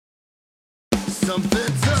something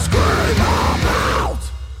to scream about.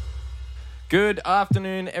 Good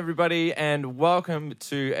afternoon, everybody, and welcome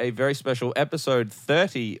to a very special episode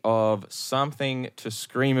 30 of Something to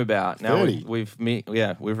Scream About. Now, 30? we've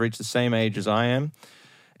reached the same age as I am,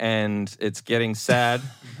 and it's getting sad.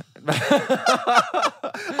 I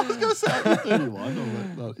was going to say I'm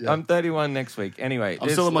 31. I'm 31 next week. Anyway, I'm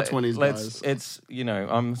still in my 20s, guys.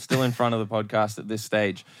 I'm still in front of the podcast at this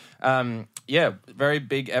stage. Very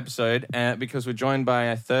big episode because we're joined by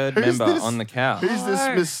a third member on the couch. Who's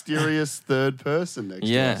this mysterious third person next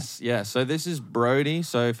to us? Yes. So this is Brody.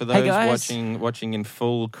 So for those watching in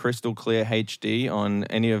full crystal clear HD on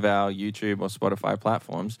any of our YouTube or Spotify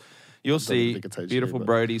platforms, you'll see HD, beautiful but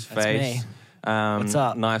Brody's face. What's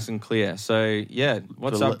up? Nice and clear. So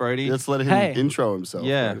what's up, Brody? Let's let him intro himself.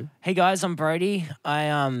 Yeah. Brody. Hey guys, I'm Brody.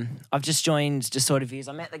 I've just joined Just Sort of Views.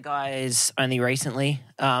 I met the guys only recently,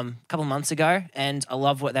 a couple of months ago, and I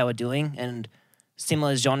love what they were doing and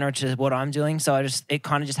similar genre to what I'm doing. So it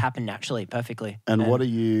kind of just happened naturally, perfectly. And what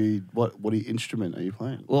instrument are you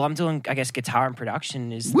playing? Well, I'm doing, I guess, guitar and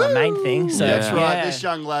production is my main thing. So That's right. This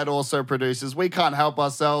young lad also produces. We can't help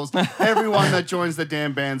ourselves. Everyone that joins the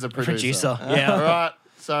damn band's a producer. Yeah. All right.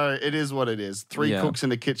 So it is what it is. Three cooks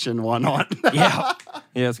in the kitchen. Why not? Yeah.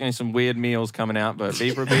 Yeah, it's going to be some weird meals coming out, but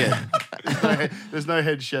be prepared. There's no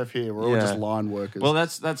head chef here. We're all just line workers. Well,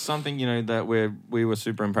 that's something, that we were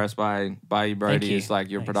super impressed by you, Brody, is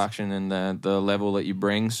like your production and the level that you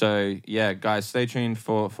bring. So, yeah, guys, stay tuned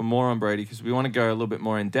for more on Brody because we want to go a little bit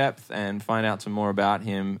more in depth and find out some more about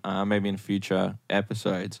him maybe in future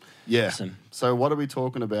episodes. Yeah. Awesome. So what are we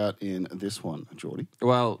talking about in this one, Geordie?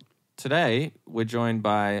 Well, today we're joined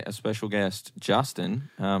by a special guest, Justin,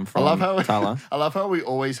 from Tallah. I love how we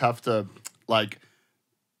always have to,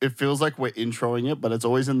 it feels like we're introing it, but it's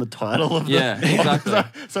always in the title of exactly.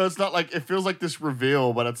 So it's not like, it feels like this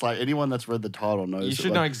reveal, but it's like anyone that's read the title knows. You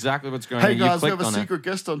should know exactly what's going on. on. Hey guys, we have a secret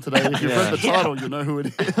guest on today. If you've read the title, you'll know who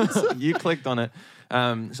it is. You clicked on it.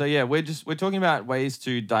 We're talking about ways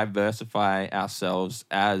to diversify ourselves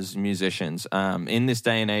as musicians. In this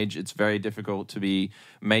day and age, it's very difficult to be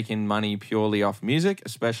making money purely off music,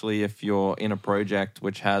 especially if you're in a project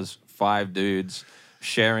which has 5 dudes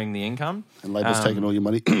sharing the income. And labels taking all your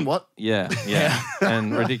money. What? Yeah.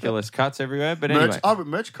 And ridiculous cuts everywhere. But anyway. But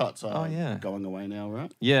merch cuts are going away now,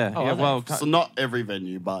 right? Yeah. Well, so not every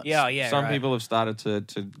venue, but some people have started to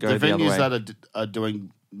go the the other way. venues that are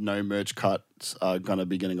doing no merch cuts are going to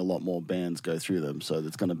be getting a lot more bands go through them, so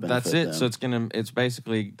that's going to benefit them. So it's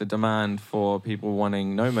basically the demand for people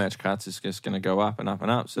wanting no merch cuts is just going to go up and up and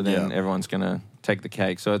up. So then everyone's going to take the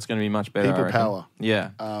cake. So it's going to be much better. People power.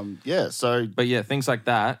 Yeah. Things like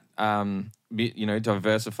that.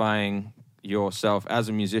 Diversifying yourself as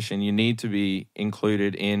a musician, you need to be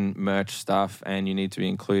included in merch stuff, and you need to be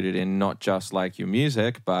included in not just like your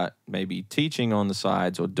music, but maybe teaching on the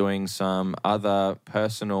sides or doing some other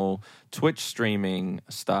personal Twitch streaming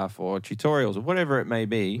stuff or tutorials or whatever it may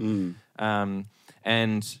be.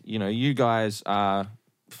 You guys are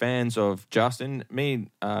fans of Justin. Me,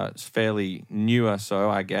 fairly newer, so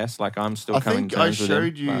I guess. Like I'm still coming to terms with him. I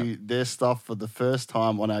showed you their stuff for the first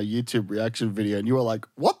time on our YouTube reaction video, and you were like,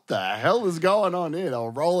 "What the hell is going on here?" They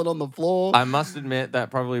were rolling on the floor. I must admit that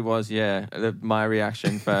probably was my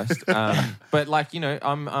reaction first. But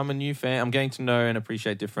I'm a new fan. I'm getting to know and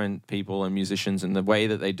appreciate different people and musicians and the way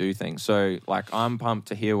that they do things. So I'm pumped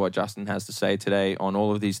to hear what Justin has to say today on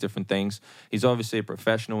all of these different things. He's obviously a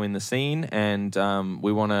professional in the scene, and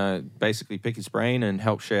we want to basically pick his brain and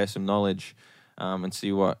help share some knowledge and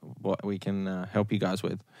see what we can help you guys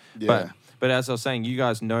with. Yeah. But as I was saying, you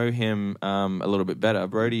guys know him a little bit better.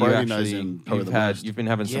 Brody knows him you've been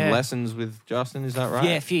having some lessons with Justin, is that right?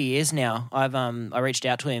 Yeah, a few years now. I reached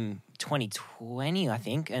out to him 2020, I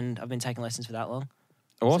think, and I've been taking lessons for that long.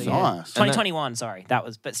 Awesome. So, Nice. 2021, sorry. That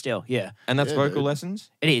was, but still, yeah. And that's vocal lessons?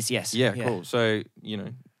 It is, yes. Yeah, cool. So,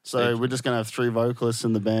 So we're just going to have 3 vocalists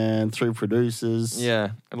in the band, 3 producers.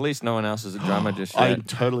 Yeah. At least no one else is a drummer just yet. I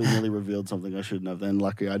totally nearly revealed something I shouldn't have then.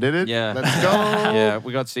 Lucky I did it. Yeah. Let's go. Yeah,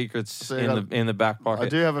 we got secrets in the back pocket. I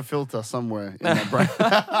do have a filter somewhere in my brain.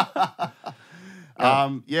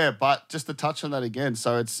 But just to touch on that again,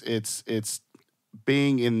 so it's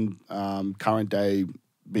being in current day,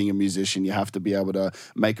 being a musician, you have to be able to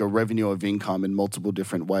make a revenue of income in multiple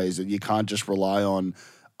different ways. You can't just rely on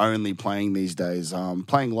only playing these days.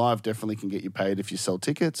 Playing live definitely can get you paid if you sell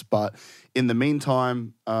tickets, but in the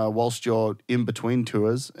meantime, whilst you're in between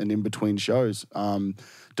tours and in between shows,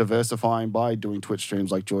 diversifying by doing Twitch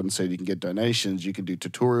streams, like Jordan said, you can get donations, you can do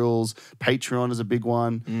tutorials. Patreon is a big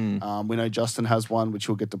one. We know Justin has one, which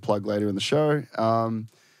he'll get to plug later in the show.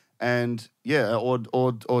 And yeah, or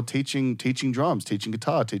teaching drums, teaching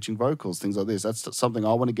guitar, teaching vocals, things like this. That's something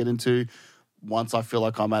I want to get into once I feel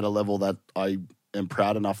like I'm at a level that I am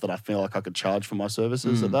proud enough that I feel like I could charge for my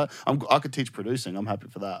services at that. I could teach producing. I'm happy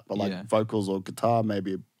for that. But like vocals or guitar,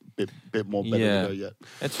 maybe a bit more better to go yet.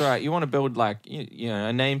 That's right. You want to build like, you know,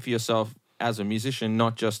 a name for yourself as a musician,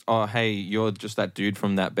 not just, oh, hey, you're just that dude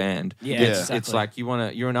from that band. Yeah. Exactly. It's like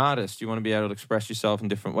you're an artist. You want to be able to express yourself in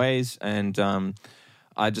different ways. And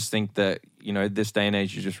I just think that, you know, this day and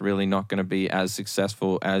age, you're just really not going to be as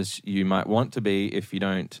successful as you might want to be if you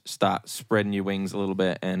don't start spreading your wings a little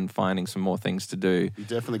bit and finding some more things to do. You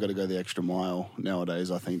definitely got to go the extra mile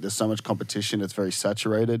nowadays, I think. There's so much competition. It's very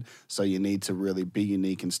saturated. So you need to really be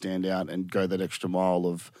unique and stand out and go that extra mile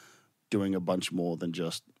of doing a bunch more than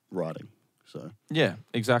just writing. So yeah,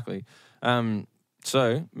 exactly.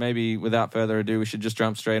 So maybe without further ado, we should just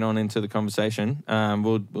jump straight on into the conversation.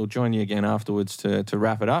 We'll join you again afterwards to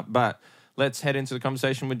wrap it up. But let's head into the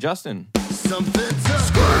conversation with Justin. Something to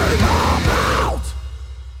scream about!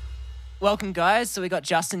 Welcome, guys. So we got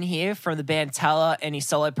Justin here from the band Tallah and his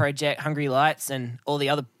solo project, HungryLights, and all the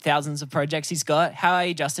other thousands of projects he's got. How are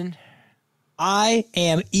you, Justin? I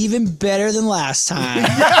am even better than last time.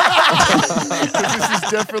 This is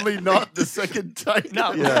definitely not the second take.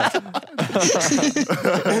 No. Yeah.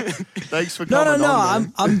 Thanks for coming No.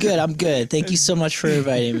 on, I'm good. Thank you so much for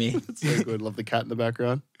inviting me. That's so good. Love the cat in the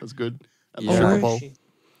background. That's good. And Yeah. the Where pole. is she?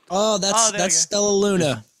 Oh, there we that's Stella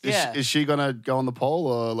Luna. Is she gonna go on the pole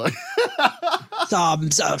or like?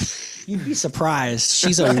 You'd be surprised.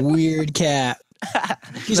 She's a weird cat.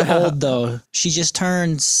 She's old though. She just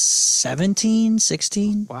turned 17,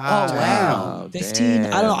 16. Wow. Oh, wow. 15.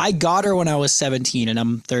 Damn. I don't know. I got her when I was 17 and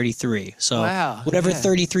I'm 33. So Wow. whatever Yeah.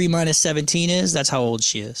 33 minus 17 is, that's how old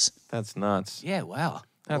she is. That's nuts. Yeah, wow.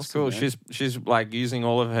 That's Awesome, cool. man. She's like using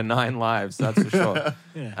all of her 9 lives. That's for sure.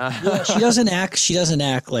 Yeah, she doesn't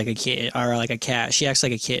act like a kid or like a cat. She acts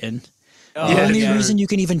like a kitten. Oh, The only yeah. reason you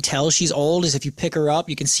can even tell she's old is if you pick her up,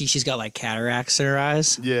 you can see she's got like cataracts in her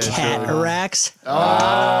eyes. Yeah, Cataracts. Oh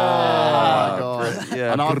my god!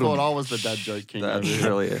 Yeah. And I thought I was the dad joke king. That's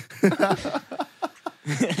over here. brilliant.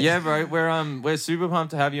 Yeah, bro, we're super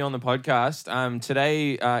pumped to have you on the podcast.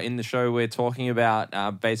 Today in the show, we're talking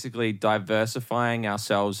about basically diversifying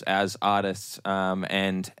ourselves as artists,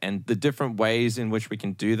 and the different ways in which we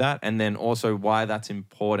can do that, and then also why that's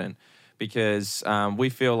important. Because we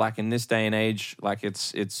feel like in this day and age, like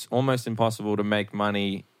it's almost impossible to make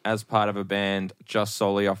money as part of a band just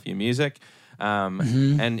solely off your music.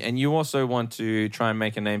 And you also want to try and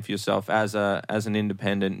make a name for yourself as an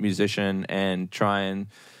independent musician and try and,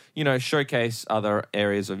 you know, showcase other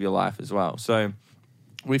areas of your life as well. So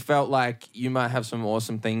we felt like you might have some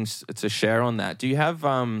awesome things to share on that. Do you have do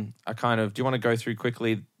you want to go through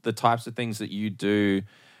quickly the types of things that you do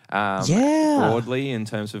broadly in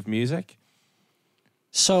terms of music?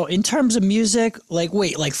 So in terms of music, like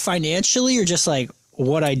financially or just like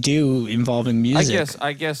what I do involving music?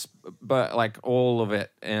 I guess, but like all of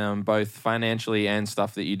it, both financially and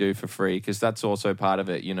stuff that you do for free, because that's also part of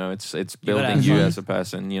it. You know, it's building you as a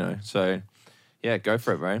person. You know, so yeah, go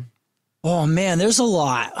for it, bro. Oh man, there's a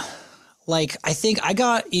lot. Like I think I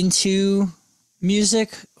got into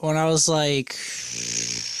music when I was like,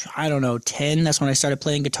 I don't know, 10. That's when I started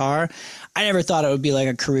playing guitar. I never thought it would be like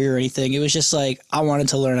a career or anything. It was just like I wanted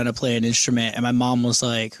to learn how to play an instrument, and my mom was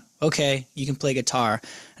like, okay, you can play guitar.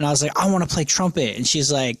 And I was like, I want to play trumpet. And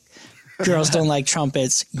she's like, girls don't like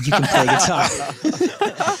trumpets. You can play guitar.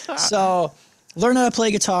 So learn how to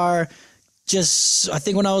play guitar. Just, I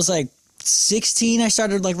think when I was like 16, I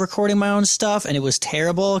started like recording my own stuff, and it was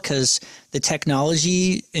terrible because the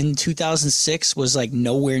technology in 2006 was like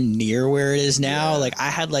nowhere near where it is now. Like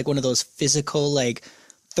I had like one of those physical like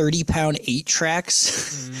 30-pound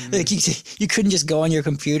 8-tracks. Like you couldn't just go on your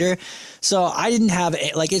computer. So I didn't have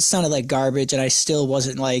it. Like it sounded like garbage, and I still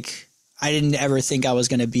wasn't like, I didn't ever think I was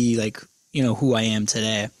going to be like, you know, who I am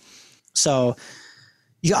today. So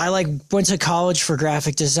yeah, I like went to college for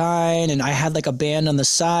graphic design, and I had like a band on the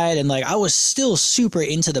side, and like I was still super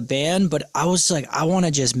into the band, but I was like, I want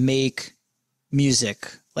to just make music.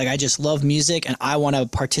 Like I just love music, and I want to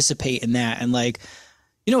participate in that. And like,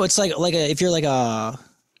 you know, it's like if you're like an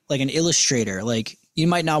illustrator, like you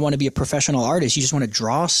might not want to be a professional artist. You just want to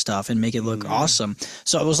draw stuff and make it look awesome.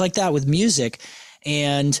 So it was like that with music.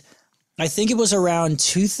 And I think it was around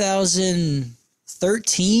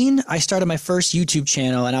 2013, I started my first YouTube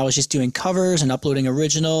channel, and I was just doing covers and uploading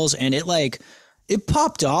originals, and it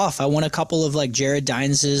popped off. I won a couple of like Jared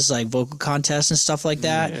Dines' like vocal contests and stuff like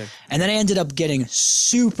that. Yeah. And then I ended up getting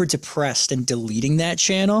super depressed and deleting that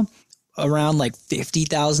channel. around like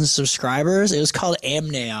 50,000 subscribers. It was called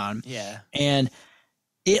Amneon. Yeah. And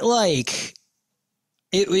it like,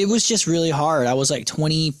 it was just really hard. I was like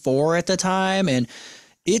 24 at the time, and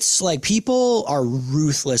it's like people are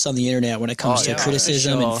ruthless on the internet when it comes to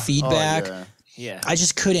criticism sure. and feedback. Yeah. I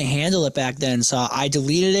just couldn't handle it back then. So I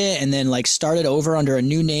deleted it and then like started over under a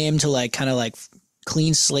new name to like kind of like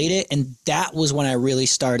clean slate it. And that was when I really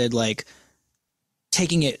started like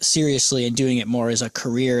taking it seriously and doing it more as a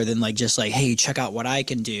career than like just like, hey, check out what I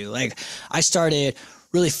can do. Like I started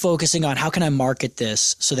really focusing on how can I market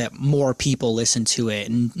this so that more people listen to it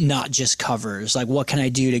and not just covers. Like what can I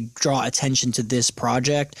do to draw attention to this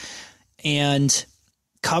project? And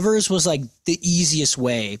covers was like the easiest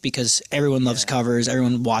way because everyone loves covers.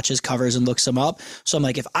 Everyone watches covers and looks them up. So I'm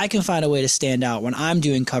like, if I can find a way to stand out when I'm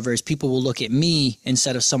doing covers, people will look at me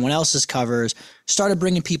instead of someone else's covers. Started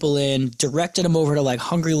bringing people in, directed them over to like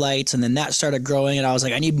HungryLights, and then that started growing. And I was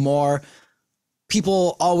like, I need more.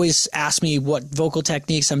 People always ask me what vocal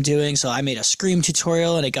techniques I'm doing. So I made a scream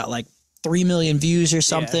tutorial and it got like 3 million views or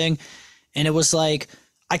something. Yeah. And it was like,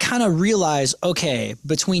 I kind of realized, okay,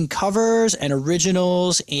 between covers and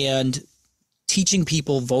originals and teaching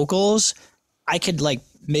people vocals, I could like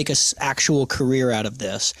make an actual career out of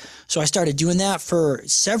this. So I started doing that for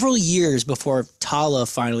several years before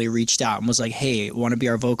Tallah finally reached out and was like, hey, want to be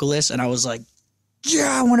our vocalist? And I was like,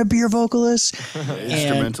 yeah, I want to be your vocalist.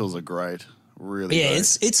 Instrumentals are great. Really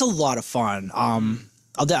great. It's a lot of fun.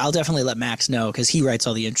 I'll definitely let Max know because he writes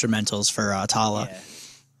all the instrumentals for Tallah. Yeah.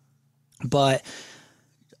 But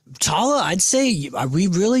Tallah, I'd say we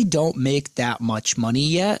really don't make that much money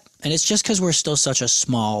yet. And it's just because we're still such a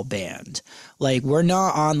small band. Like we're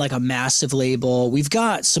not on like a massive label. We've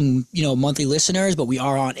got some, monthly listeners, but we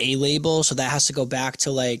are on a label. So that has to go back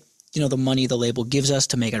to like, the money the label gives us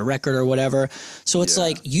to make a record or whatever. So it's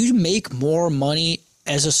like you make more money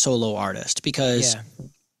as a solo artist because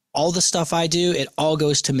all the stuff I do, it all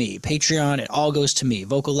goes to me. Patreon, it all goes to me.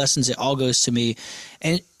 Vocal lessons, it all goes to me.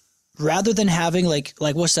 And rather than having like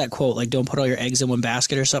what's that quote? Like don't put all your eggs in one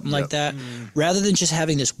basket or something like that. Rather than just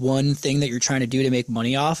having this one thing that you're trying to do to make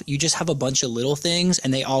money off, you just have a bunch of little things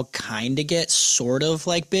and they all kind of get sort of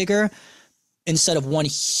like bigger instead of one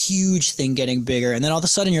huge thing getting bigger. And then all of a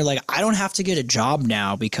sudden you're like, I don't have to get a job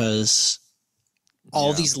now because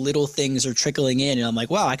all these little things are trickling in, and I'm like,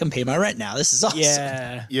 wow, I can pay my rent now. This is awesome.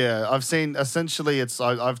 Yeah. I've seen essentially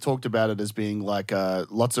I've talked about it as being like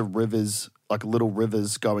lots of rivers, like little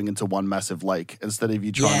rivers going into one massive lake. Instead of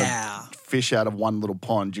you trying to fish out of one little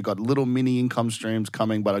pond, you got little mini income streams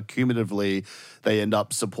coming, but cumulatively they end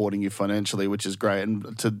up supporting you financially, which is great.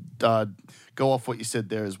 And to go off what you said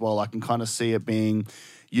there as well, I can kind of see it being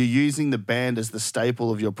you're using the band as the staple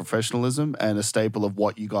of your professionalism and a staple of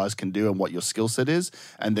what you guys can do and what your skill set is.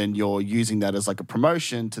 And then you're using that as like a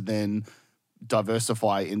promotion to then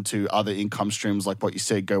diversify into other income streams, like what you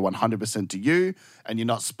said, go 100% to you, and you're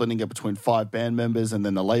not splitting it between 5 band members and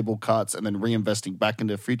then the label cuts and then reinvesting back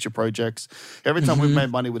into future projects. Every time we've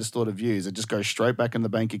made money with Distorted Views, it just goes straight back in the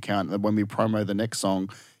bank account. And then when we promo the next song,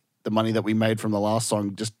 the money that we made from the last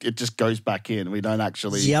song just goes back in. We don't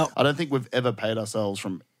actually. I don't think we've ever paid ourselves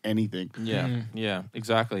from anything. Yeah,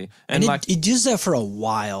 exactly. And it does that for a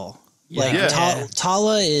while.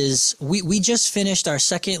 Tallah is we just finished our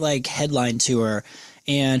second like headline tour,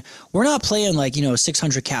 and we're not playing like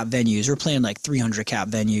 600 cap venues. We're playing like 300 cap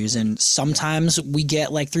venues, and sometimes we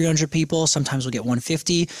get like 300 people. Sometimes we'll get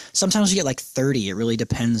 150. Sometimes we get like 30. It really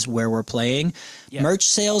depends where we're playing. Merch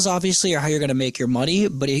sales obviously are how you're going to make your money,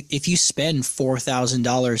 but if you spend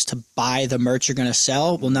 $4,000 to buy the merch you're going to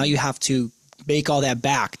sell, well, now you have to make all that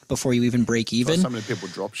back before you even break even. So many people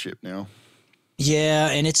drop ship now. Yeah,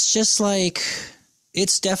 and it's just like,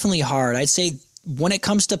 it's definitely hard. I'd say when it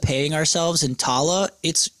comes to paying ourselves in Tallah,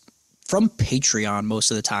 it's from Patreon most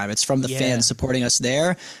of the time. It's from the fans supporting us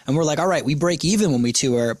there. And we're like, all right, we break even when we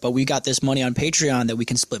tour, but we got this money on Patreon that we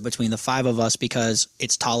can split between the 5 of us because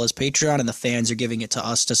it's Tallah's Patreon and the fans are giving it to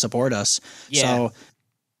us to support us. So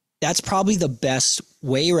that's probably the best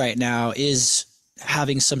way right now, is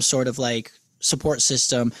having some sort of like support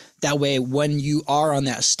system. That way, when you are on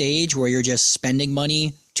that stage where you're just spending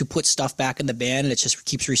money to put stuff back in the band and it just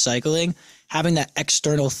keeps recycling, having that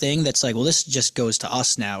external thing that's like, well, this just goes to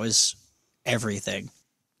us now is everything.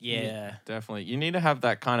 Yeah, definitely. You need to have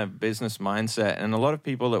that kind of business mindset. And a lot of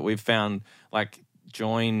people that we've found like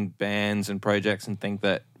join bands and projects and think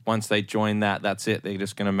that once they join that's it. They're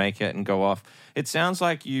just going to make it and go off. It sounds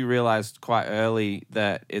like you realized quite early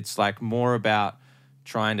that it's like more about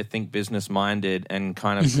trying to think business minded and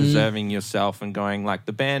kind of preserving yourself and going like,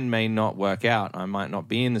 the band may not work out. I might not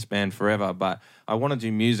be in this band forever, but I want to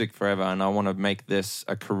do music forever and I want to make this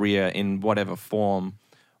a career in whatever form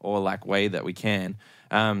or like way that we can.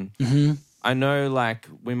 I know like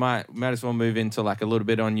we might as well move into like a little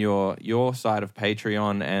bit on your side of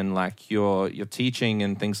Patreon and like your teaching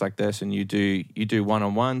and things like this, and you do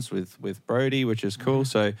one-on-ones with Brody, which is cool.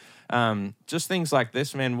 So just things like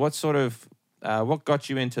this, man. What sort of what got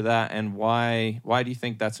you into that, and why do you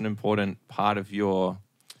think that's an important part of your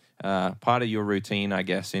routine, I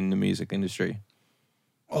guess, in the music industry?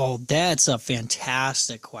 Oh, that's a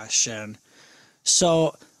fantastic question.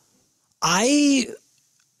 So I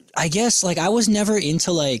guess like I was never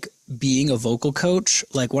into like being a vocal coach.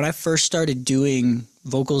 Like when I first started doing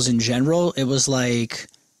vocals in general, it was like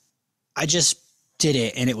I just did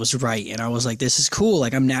it and it was right. And I was like, this is cool.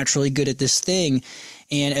 Like I'm naturally good at this thing.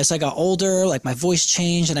 And as I got older, like my voice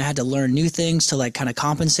changed and I had to learn new things to like kind of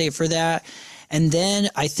compensate for that. And then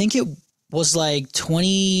I think it was like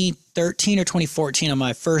 2013 or 2014 on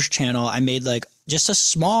my first channel, I made like just a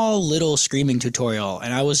small little screaming tutorial.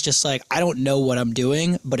 And I was just like, I don't know what I'm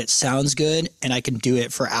doing, but it sounds good and I can do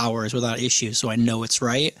it for hours without issues. So I know it's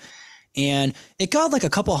right. And it got like a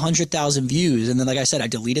couple 100,000 views. And then, like I said, I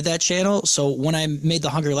deleted that channel. So when I made the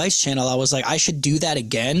HungryLights channel, I was like, I should do that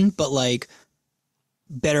again, but like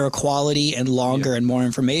better quality and longer and more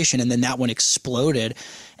information. And then that one exploded.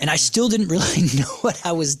 And I still didn't really know what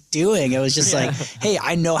I was doing. It was just like, hey,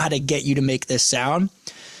 I know how to get you to make this sound.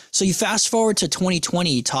 So you fast forward to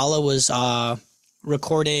 2020, Tallah was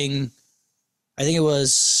recording, I think it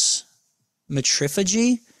was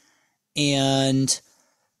Metriphagy, and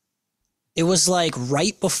it was like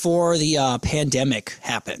right before the pandemic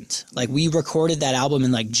happened. Like we recorded that album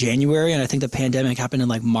in like January, and I think the pandemic happened in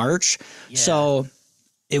like March. Yeah. So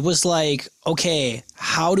it was like, okay,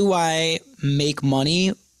 how do I make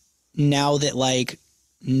money now that like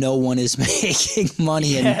no one is making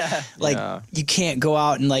money and like you can't go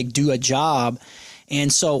out and like do a job?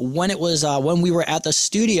 And so when it was when we were at the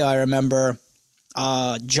studio, I remember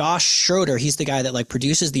Josh Schroeder, he's the guy that like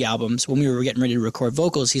produces the albums. When we were getting ready to record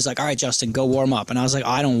vocals, he's like, all right, Justin, go warm up. And I was like,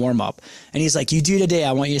 I don't warm up. And he's like, you do today.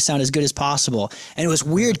 I want you to sound as good as possible. And it was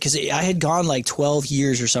weird because I had gone like 12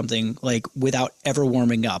 years or something like without ever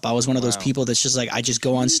warming up. I was one of those people that's just like, I just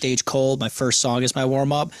go on stage cold. My first song is my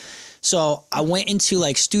warm up. So I went into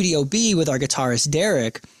like Studio B with our guitarist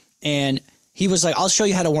Derek, and he was like, I'll show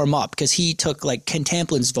you how to warm up, because he took like Ken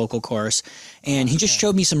Tamplin's vocal course, and he just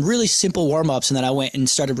showed me some really simple warm-ups, and then I went and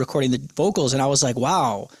started recording the vocals, and I was like,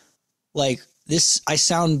 wow, like this,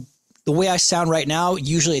 the way I sound right now,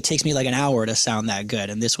 usually it takes me like an hour to sound that good,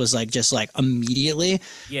 and this was like just like immediately.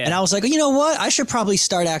 Yeah. And I was like, you know what? I should probably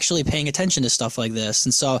start actually paying attention to stuff like this.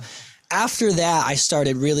 And so after that, I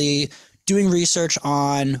started really doing research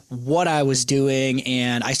on what I was doing,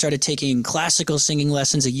 and I started taking classical singing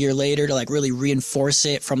lessons a year later to like really reinforce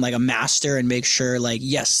it from like a master and make sure like,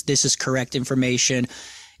 yes, this is correct information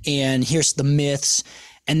and here's the myths.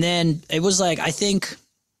 And then it was like, I think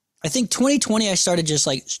 2020 I started just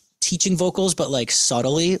like teaching vocals, but like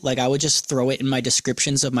subtly. Like I would just throw it in my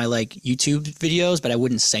descriptions of my like YouTube videos, but I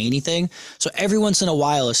wouldn't say anything. So every once in a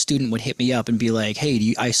while a student would hit me up and be like,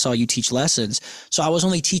 hey, I saw you teach lessons. So I was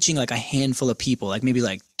only teaching like a handful of people, like maybe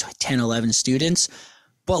like 10, 11 students,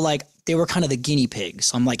 but like they were kind of the guinea pigs.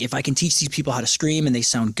 So I'm like, if I can teach these people how to scream and they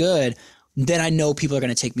sound good, then I know people are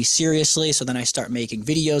going to take me seriously. So then I start making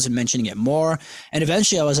videos and mentioning it more. And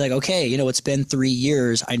eventually I was like, okay, you know, it's been 3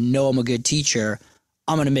 years. I know I'm a good teacher.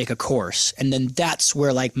 I'm going to make a course. And then that's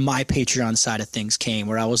where like my Patreon side of things came,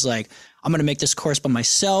 where I was like, I'm going to make this course by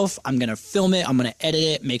myself. I'm going to film it. I'm going to edit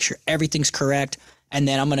it, make sure everything's correct. And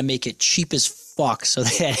then I'm going to make it cheap as fuck so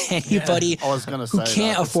that anybody who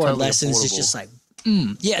can't afford totally lessons affordable. Is just like,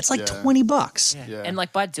 it's like $20. Yeah. And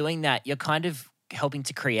like by doing that, you're kind of helping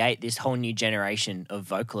to create this whole new generation of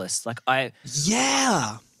vocalists. Like I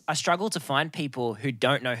struggle to find people who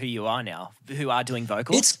don't know who you are now, who are doing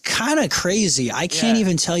vocals. It's kind of crazy. I can't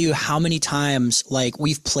even tell you how many times like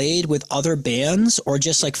we've played with other bands, or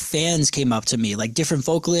just like fans came up to me, like different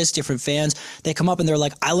vocalists, different fans. They come up and they're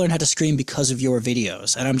like, I learned how to scream because of your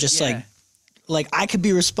videos. And I'm just like I could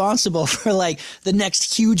be responsible for like the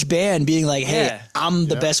next huge band being like, hey, I'm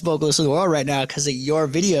the best vocalist in the world right now because of your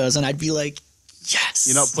videos. And I'd be like, yes.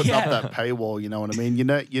 You're not putting up that paywall, you know what I mean?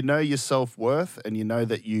 You know your self-worth, and you know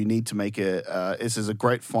that you need to make it, this is a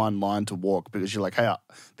great fine line to walk, because you're like, hey,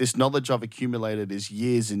 this knowledge I've accumulated is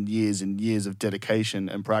years and years and years of dedication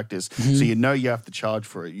and practice. Mm-hmm. So you know you have to charge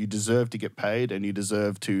for it. You deserve to get paid, and you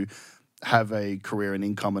deserve to have a career and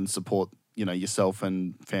income and support you know, yourself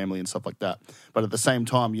and family and stuff like that. But at the same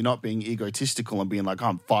time, you're not being egotistical and being like,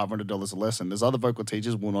 I'm $500 a lesson. There's other vocal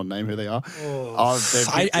teachers, will not name who they are.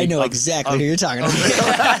 I know exactly who you're talking about.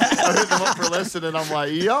 I hit them up for a lesson and I'm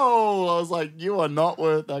like, yo, I was like, you are not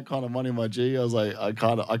worth that kind of money, my G. I was like, I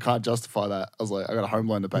can't justify that. I was like, I got a home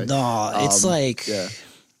loan to pay. No, it's like, yeah.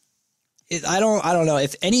 I don't know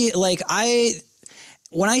if any, like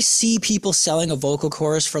when I see people selling a vocal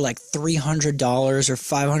course for like $300 or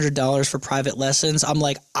 $500 for private lessons, I'm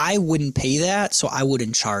like, I wouldn't pay that, so I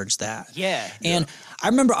wouldn't charge that. Yeah. And I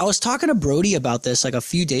remember I was talking to Brody about this like a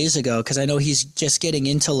few days ago because I know he's just getting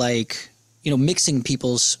into like, you know, mixing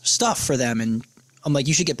people's stuff for them. And I'm like,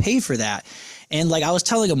 you should get paid for that. And like I was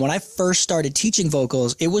telling him, when I first started teaching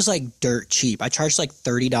vocals, it was like dirt cheap. I charged like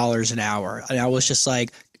 $30 an hour. And I was just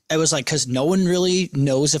like, it was like, because no one really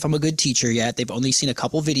knows if I'm a good teacher yet. They've only seen a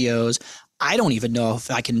couple videos. I don't even know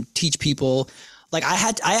if I can teach people. Like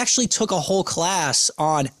I actually took a whole class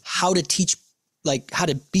on how to teach, like how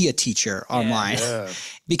to be a teacher online. Yeah.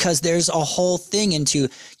 Because there's a whole thing into,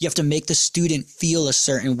 you have to make the student feel a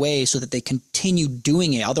certain way so that they continue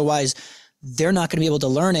doing it. Otherwise, they're not going to be able to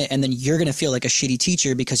learn it. And then you're going to feel like a shitty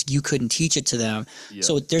teacher because you couldn't teach it to them. Yeah.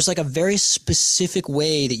 So there's like a very specific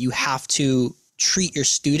way that you have to treat your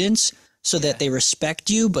students so that they respect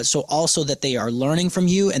you, but so also that they are learning from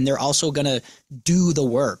you, and they're also going to do the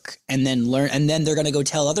work and then learn, and then they're going to go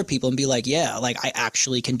tell other people and be like, yeah, like I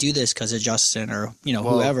actually can do this because of Justin or, you know,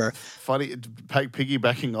 whoever. Funny,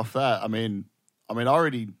 piggybacking off that, I mean, I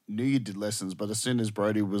already knew you did lessons, but as soon as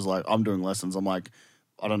Brody was like, I'm doing lessons, I'm like,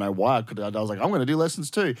 I don't know why I was like, I'm going to do lessons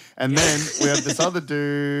too. And then we have this other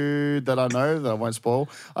dude that I know that I won't spoil.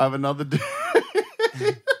 I have another dude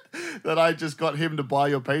that I just got him to buy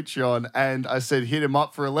your Patreon, and I said hit him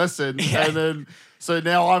up for a lesson, and then so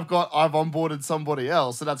now I've onboarded somebody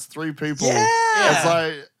else, so that's 3 people. Yeah. It's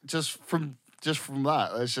like just from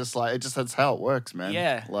that, it's just like that's how it works, man.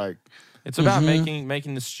 Yeah, like it's about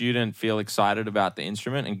making the student feel excited about the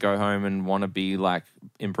instrument and go home and want to be like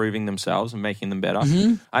improving themselves and making them better.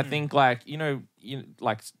 I think like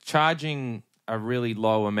like charging a really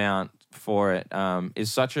low amount for it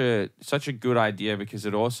is such a good idea, because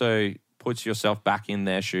it also puts yourself back in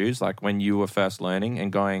their shoes, like when you were first learning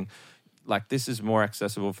and going like, this is more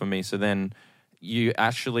accessible for me. So then you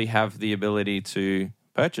actually have the ability to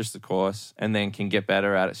purchase the course and then can get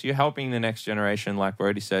better at it. So you're helping the next generation, like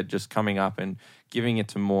Brody said, just coming up and giving it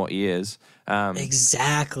to more ears.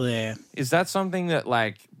 Exactly. Is that something that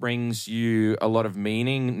like brings you a lot of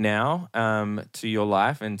meaning now to your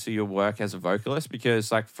life and to your work as a vocalist?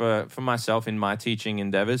 Because like for myself in my teaching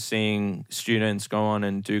endeavors, seeing students go on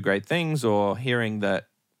and do great things, or hearing that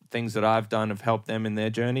things that I've done have helped them in their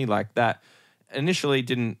journey, like that initially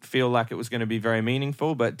didn't feel like it was going to be very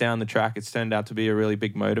meaningful, but down the track it's turned out to be a really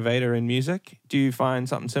big motivator in music. Do you find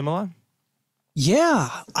something similar? Yeah,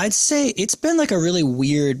 I'd say it's been like a really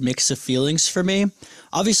weird mix of feelings for me.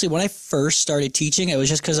 Obviously, when I first started teaching, it was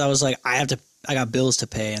just because I was like, I got bills to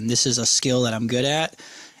pay, and this is a skill that I'm good at.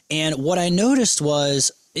 And what I noticed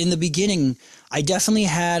was in the beginning, I definitely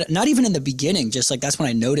had, not even in the beginning, just like that's when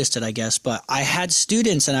I noticed it, I guess, but I had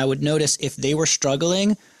students, and I would notice if they were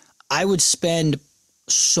struggling, I would spend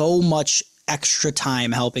so much extra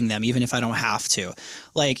time helping them, even if I don't have to.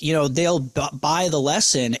 Like, you know, they'll buy the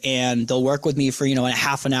lesson and they'll work with me for, you know, a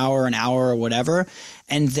half an hour or whatever.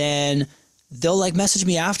 And then they'll like message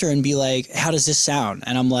me after and be like, how does this sound?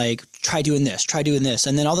 And I'm like, try doing this.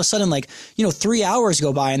 And then all of a sudden, like, you know, 3 hours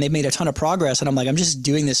go by and they've made a ton of progress. And I'm like, I'm just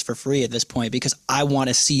doing this for free at this point because I want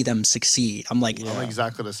to see them succeed. I'm like, I'm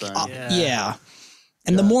exactly the same. Yeah.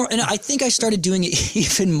 And the more, and I think I started doing it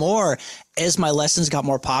even more as my lessons got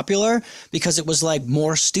more popular, because it was like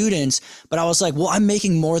more students, but I was like, well, I'm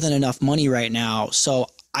making more than enough money right now, so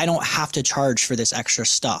I don't have to charge for this extra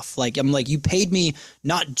stuff. Like, I'm like, you paid me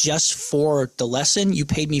not just for the lesson, you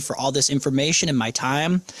paid me for all this information and my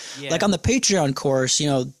time. Yeah. Like on the Patreon course, you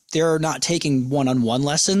know, they're not taking one-on-one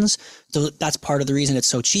lessons. So that's part of the reason it's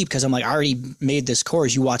so cheap, because I'm like, I already made this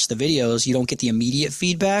course. You watch the videos, you don't get the immediate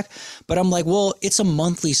feedback. But I'm like, well, it's a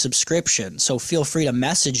monthly subscription. So feel free to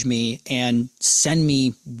message me and send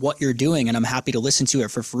me what you're doing. And I'm happy to listen to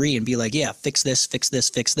it for free and be like, yeah, fix this,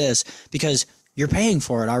 because you're paying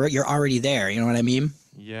for it. You're already there. You know what I mean?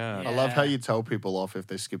 Yeah. I love how you tell people off if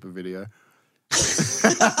they skip a video.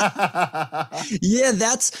 Yeah,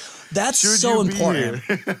 that's so important.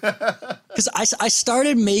 Because I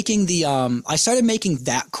started making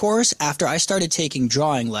that course after I started taking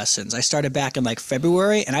drawing lessons. I started back in like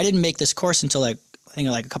February, and I didn't make this course until like I think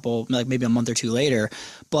like a couple, like maybe a month or two later.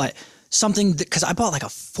 But something because I bought like a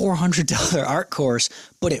 $400 art course,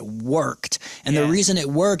 but it worked. And the reason it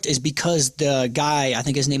worked is because the guy, I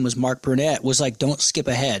think his name was Mark Burnett, was like, don't skip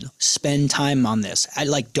ahead, spend time on this.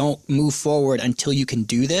 Don't move forward until you can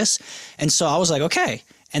do this. And so I was like, okay.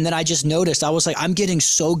 And then I just noticed, I was like, I'm getting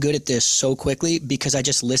so good at this so quickly because I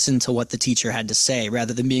just listened to what the teacher had to say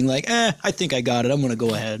rather than being like, I think I got it. I'm going to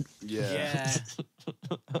go ahead. Yeah.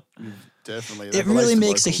 Definitely. It really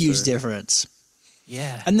makes a huge difference.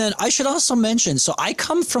 Yeah. And then I should also mention, so I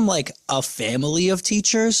come from like a family of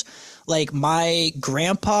teachers. Like my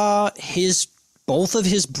grandpa, both of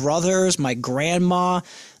his brothers, my grandma,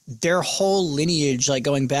 their whole lineage, like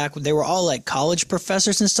going back, they were all like college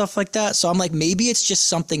professors and stuff like that. So I'm like, maybe it's just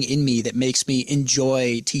something in me that makes me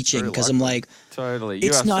enjoy teaching because I'm like, totally.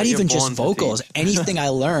 It's not even just vocals. Anything I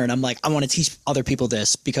learn, I'm like, I want to teach other people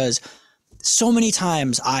this because so many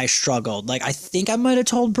times I struggled. Like, I think I might have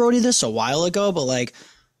told Brody this a while ago, but like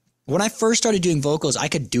when I first started doing vocals, I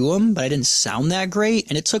could do them, but I didn't sound that great.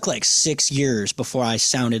 And it took like 6 years before I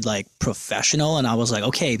sounded like professional. And I was like,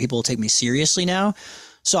 okay, people will take me seriously now.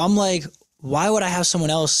 So I'm like, why would I have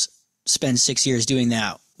someone else spend 6 years doing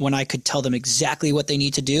that when I could tell them exactly what they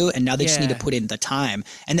need to do? And now they just need to put in the time.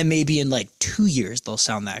 And then maybe in like 2 years, they'll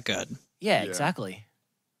sound that good. Yeah, exactly.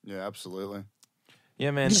 Yeah, absolutely.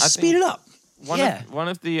 Yeah, man. Just speed it up. One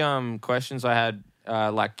of the questions I had,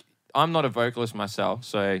 like, I'm not a vocalist myself,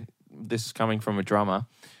 so this is coming from a drummer.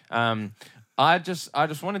 I just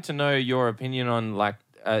wanted to know your opinion on like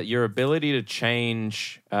your ability to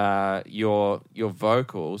change your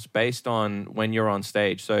vocals based on when you're on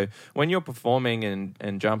stage. So when you're performing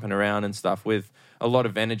and jumping around and stuff with a lot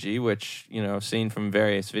of energy, which I've seen from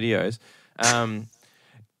various videos,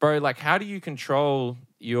 bro, like how do you control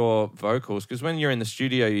your vocals? Because when you're in the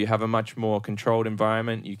studio, you have a much more controlled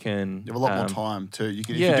environment. You can You have a lot more time too. You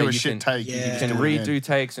can, if you do a shit take, you can redo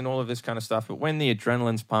takes and all of this kind of stuff. But when the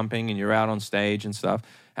adrenaline's pumping and you're out on stage and stuff,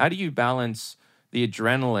 how do you balance the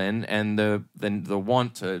adrenaline and the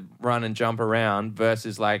want to run and jump around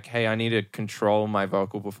versus like, hey, I need to control my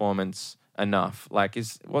vocal performance enough? Like,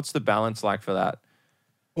 what's the balance like for that?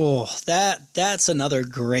 Oh, that's another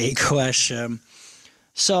great question.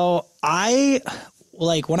 So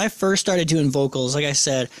when I first started doing vocals, like I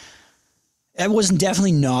said, I was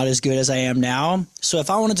definitely not as good as I am now. So if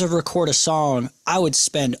I wanted to record a song, I would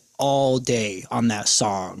spend all day on that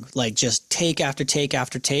song, like just take after take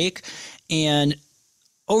after take. And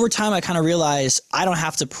over time, I kind of realized I don't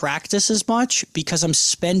have to practice as much because I'm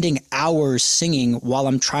spending hours singing while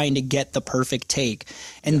I'm trying to get the perfect take.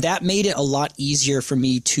 And that made it a lot easier for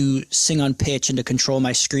me to sing on pitch and to control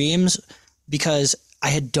my screams because I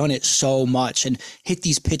had done it so much and hit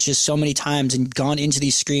these pitches so many times and gone into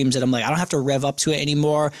these screams that I'm like, I don't have to rev up to it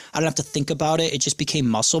anymore. I don't have to think about it. It just became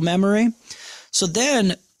muscle memory. So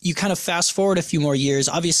then you kind of fast forward a few more years.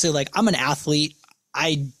 Obviously, like I'm an athlete.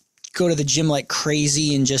 I go to the gym like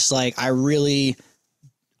crazy and just like I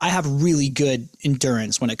have really good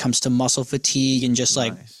endurance when it comes to muscle fatigue and just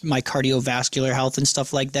like my cardiovascular health and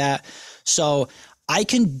stuff like that. So I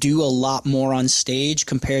can do a lot more on stage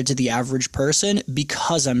compared to the average person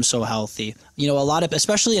because I'm so healthy.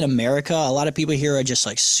 Especially in America, a lot of people here are just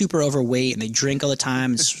like super overweight and they drink all the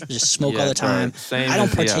time and just smoke all the time. I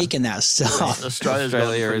don't partake in that stuff.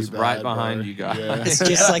 Australia is right behind you guys. Yeah. It's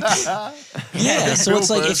just like, so it's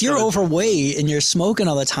like if you're overweight and you're smoking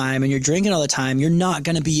all the time and you're drinking all the time, you're not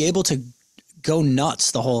going to be able to go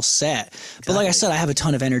nuts the whole set. But like I said, I have a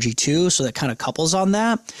ton of energy too, so that kind of couples on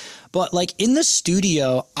that. But like in the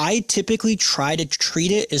studio, I typically try to treat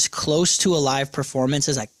it as close to a live performance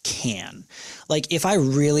as I can. Like if I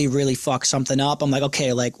really, really fuck something up, I'm like,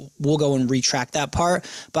 okay, like we'll go and retrack that part.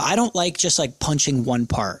 But I don't like just like punching one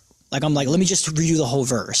part. Like I'm like, let me just redo the whole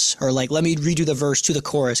verse or like, let me redo the verse to the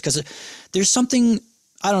chorus. Cause there's something,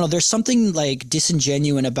 I don't know, there's something like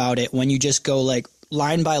disingenuous about it when you just go like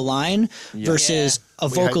line by line versus a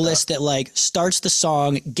vocalist that like starts the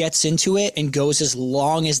song, gets into it and goes as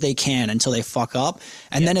long as they can until they fuck up.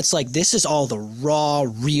 And then it's like, this is all the raw,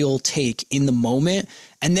 real take in the moment.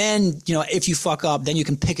 And then, if you fuck up, then you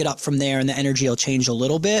can pick it up from there and the energy will change a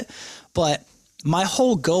little bit. But my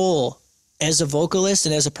whole goal as a vocalist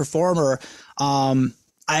and as a performer,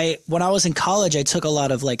 when I was in college, I took a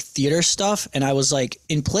lot of like theater stuff and I was like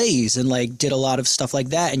in plays and like did a lot of stuff like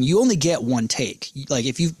that. And you only get one take. Like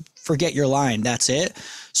if you forget your line, that's it.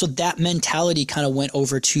 So that mentality kind of went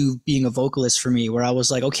over to being a vocalist for me where I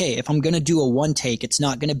was like, okay, if I'm going to do a one take, it's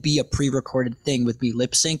not going to be a pre-recorded thing with me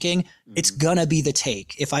lip syncing. Mm-hmm. It's going to be the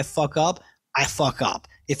take. If I fuck up, I fuck up.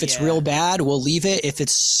 If it's real bad, we'll leave it. If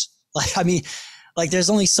it's like, Like there's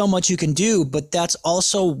only so much you can do, but that's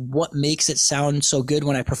also what makes it sound so good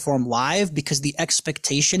when I perform live, because the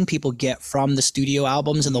expectation people get from the studio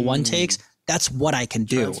albums and the one takes, that's what I can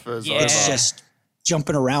do. Yeah. It's just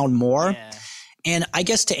jumping around more. Yeah. And I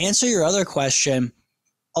guess to answer your other question,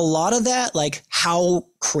 a lot of that, like how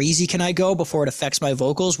crazy can I go before it affects my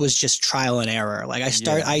vocals, was just trial and error. Like I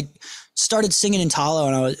started singing in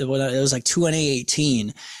Tallah when it was like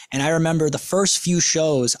 2018. And I remember the first few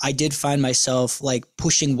shows, I did find myself like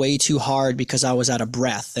pushing way too hard because I was out of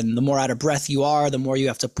breath. And the more out of breath you are, the more you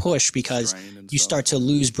have to push, because you start to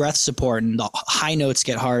lose breath support and the high notes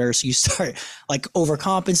get harder. So you start like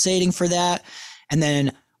overcompensating for that. And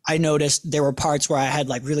then I noticed there were parts where I had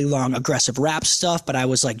like really long aggressive rap stuff, but I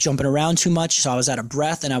was like jumping around too much. So I was out of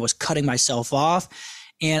breath and I was cutting myself off.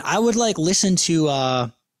 And I would like listen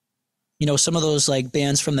to, some of those like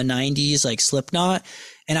bands from the 90s, like Slipknot.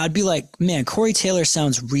 And I'd be like, man, Corey Taylor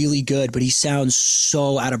sounds really good, but he sounds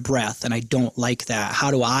so out of breath. And I don't like that. How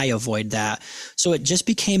do I avoid that? So it just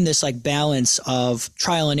became this like balance of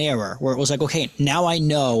trial and error, where it was like, okay, now I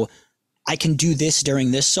know I can do this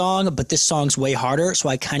during this song, but this song's way harder. So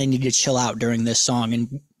I kind of need to chill out during this song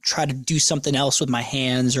and try to do something else with my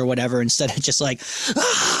hands or whatever, instead of just like,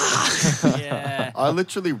 Yeah. I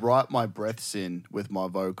literally write my breaths in with my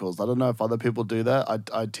vocals. I don't know if other people do that.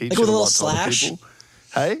 I teach Like it with a a little lot to other slash? people.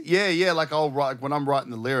 Hey, yeah. Like I'll write, when I'm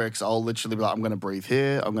writing the lyrics, I'll literally be like, I'm going to breathe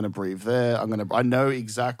here. I'm going to breathe there. I know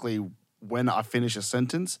exactly when I finish a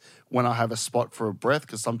sentence, when I have a spot for a breath,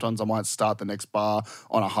 because sometimes I might start the next bar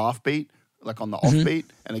on a half beat, like on the off beat,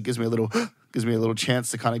 and it gives me a little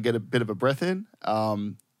chance to kind of get a bit of a breath in.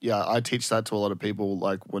 Yeah, I teach that to a lot of people,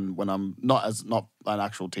 like when I'm not an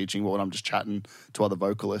actual teaching, but when I'm just chatting to other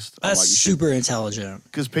vocalists. that's like, super intelligent.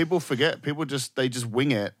 because people forget. People just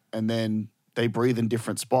wing it, and then they breathe in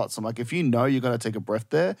different spots. I'm like, if you know you're going to take a breath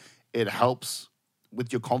there, it helps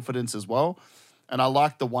with your confidence as well. And I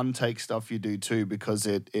like the one take stuff you do too, because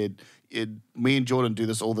it me and Jordan do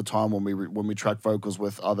this all the time when we track vocals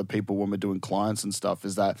with other people, when we're doing clients and stuff,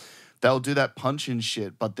 is that they'll do that punch in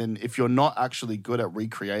shit, but then if you're not actually good at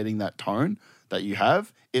recreating that tone that you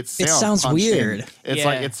have, it sounds weird. in. It's Yeah.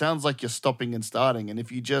 like, it sounds like you're stopping and starting. And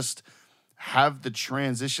if you just have the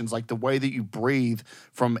transitions, like the way that you breathe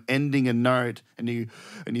from ending a note and you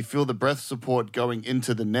feel the breath support going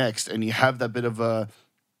into the next, and you have that bit of a,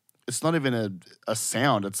 it's not even a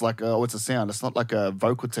sound. It's like, it's a sound. It's not like a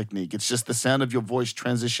vocal technique. It's just the sound of your voice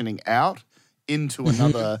transitioning out into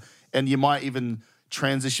another, and you might even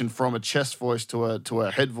transition from a chest voice to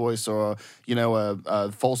a head voice, or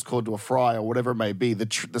a false chord to a fry, or whatever it may be.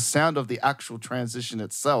 The sound of the actual transition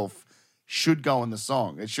itself should go in the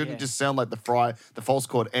song. It shouldn't just sound like the false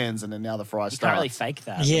chord ends and then now the fry starts. You can't really fake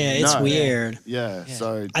that. Yeah, it's No. weird. Yeah,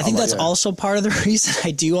 so I think that's yeah. also part of the reason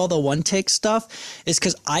I do all the one take stuff, is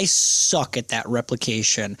because I suck at that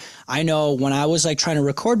replication. I know when I was like trying to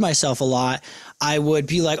record myself a lot, I would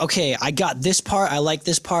be like, okay, I got this part. I like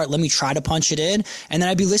this part. Let me try to punch it in. And then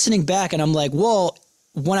I'd be listening back and I'm like, well,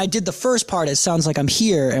 when I did the first part, it sounds like I'm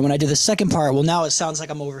here. And when I did the second part, well, now it sounds like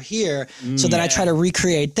I'm over here. So then I try to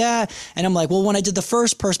recreate that. And I'm like, well, when I did the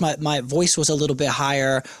first person, my voice was a little bit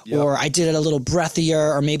higher, or I did it a little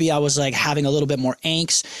breathier, or maybe I was like having a little bit more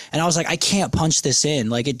angst. And I was like, I can't punch this in.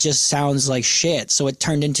 Like, it just sounds like shit. So it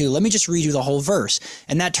turned into, let me just redo the whole verse.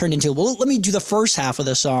 And that turned into, well, let me do the first half of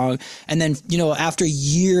the song. And then, after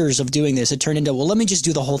years of doing this, it turned into, well, let me just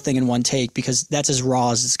do the whole thing in one take, because that's as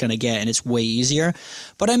raw as it's going to get. And it's way easier.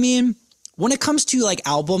 But I mean, when it comes to like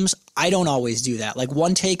albums, I don't always do that. Like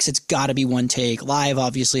one takes, it's got to be one take. Live,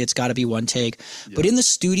 obviously, it's got to be one take. Yeah. But in the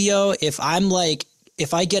studio, if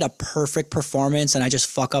I get a perfect performance and I just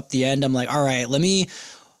fuck up the end, I'm like, all right, let me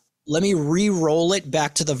re-roll it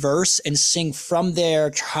back to the verse and sing from there,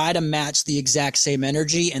 try to match the exact same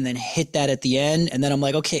energy, and then hit that at the end. And then I'm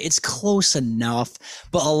like, okay, it's close enough.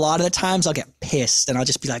 But a lot of the times I'll get pissed and I'll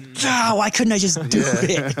just be like, why couldn't I just do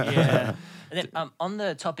it? Yeah. And then on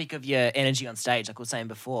the topic of your energy on stage, like we were saying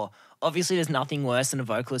before, obviously there's nothing worse than a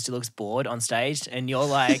vocalist who looks bored on stage, and you're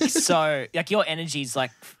like, so like your energy is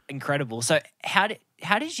like incredible. So how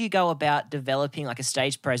did you go about developing like a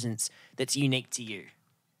stage presence that's unique to you?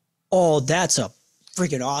 Oh, that's a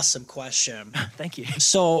freaking awesome question. Thank you.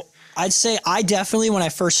 So I'd say I definitely, when I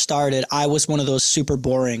first started, I was one of those super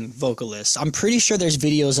boring vocalists. I'm pretty sure there's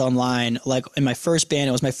videos online, like in my first band,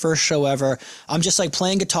 it was my first show ever. I'm just like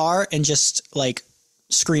playing guitar and just like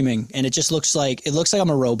screaming. And it looks like I'm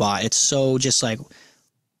a robot. It's so just like,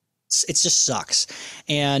 it just sucks.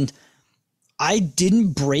 And I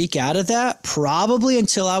didn't break out of that probably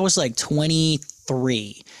until I was like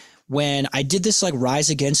 23, when I did this like Rise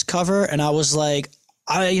Against cover. And I was like,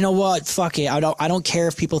 you know what? Fuck it. I don't care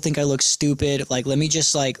if people think I look stupid. Like, let me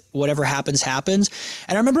just like, whatever happens, happens.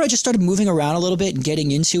 And I remember I just started moving around a little bit and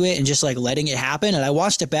getting into it and just like letting it happen. And I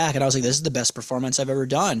watched it back and I was like, this is the best performance I've ever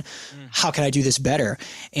done. How can I do this better?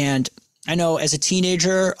 And I know as a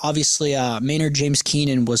teenager, obviously, Maynard James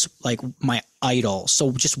Keenan was like my idol.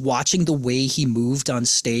 So just watching the way he moved on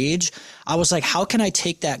stage, I was like, how can I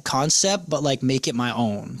take that concept, but like make it my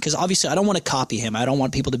own? Because obviously I don't want to copy him. I don't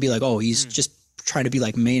want people to be like, oh, he's just trying to be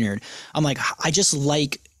like Maynard. I'm like, I just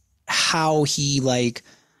like how he like,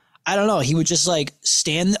 I don't know, he would just like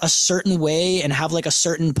stand a certain way and have like a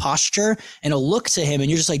certain posture and a look to him.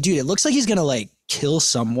 And you're just like, dude, it looks like he's going to like kill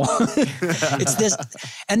someone. It's this.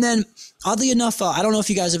 And then oddly enough, I don't know if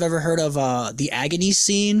you guys have ever heard of the Agony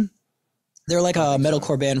Scene. They're like a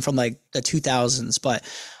metalcore band from like the 2000s, but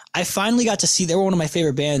I finally got to see, they were one of my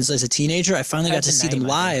favorite bands as a teenager. I finally got to see them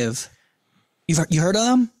live. You heard of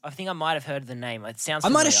them? I think I might have heard the name. It sounds. I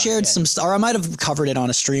might have shared some, or I might have covered it on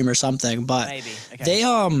a stream or something. But maybe. Okay. They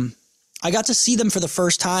I got to see them for the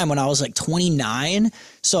first time when I was like 29.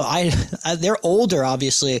 So they're older,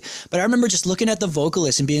 obviously, but I remember just looking at the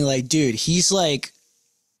vocalist and being like, dude, he's like,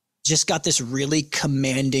 just got this really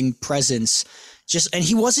commanding presence. And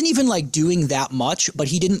he wasn't even like doing that much, but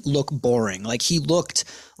he didn't look boring. Like he looked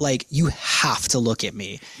like, you have to look at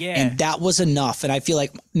me. Yeah. And that was enough. And I feel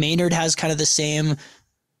like Maynard has kind of the same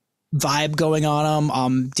vibe going on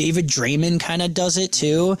him. David Draymond kind of does it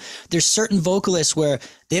too. There's certain vocalists where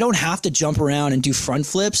they don't have to jump around and do front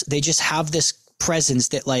flips. They just have this presence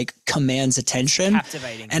that like commands attention.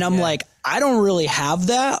 Captivating. And I'm like, I don't really have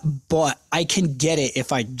that, but I can get it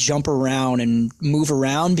if I jump around and move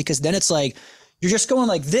around, because then it's like, you're just going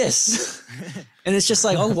like this. And it's just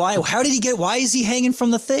like, oh, why is he hanging from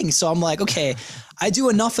the thing? So I'm like, okay, I do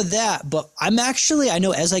enough of that, but I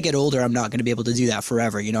know as I get older, I'm not going to be able to do that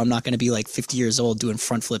forever. You know, I'm not going to be like 50 years old doing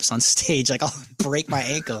front flips on stage. Like I'll break my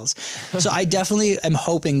ankles. So I definitely am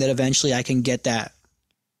hoping that eventually I can get that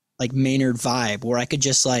like Maynard vibe where I could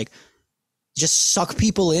just suck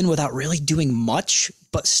people in without really doing much,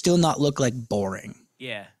 but still not look like boring.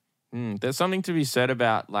 Yeah. There's something to be said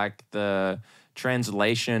about like the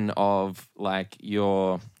translation of like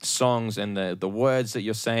your songs and the words that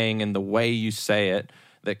you're saying and the way you say it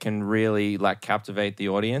that can really like captivate the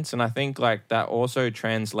audience. And I think like that also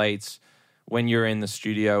translates when you're in the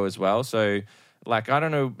studio as well. So like, I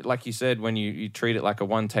don't know, like you said, when you treat it like a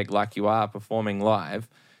one take, like you are performing live,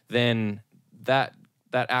 then that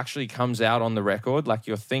actually comes out on the record. Like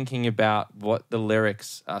you're thinking about what the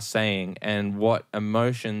lyrics are saying and what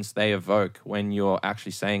emotions they evoke when you're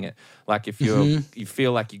actually saying it. Like if you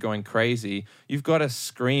feel like you're going crazy, you've got to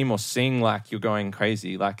scream or sing like you're going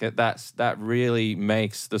crazy. Like that really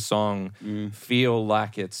makes the song feel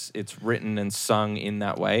like it's written and sung in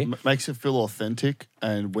that way. Makes it feel authentic,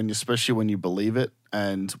 and especially when you believe it.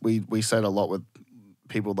 And we say it a lot with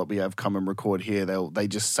people that we have come and record here, they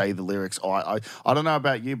just say the lyrics. I don't know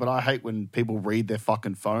about you, but I hate when people read their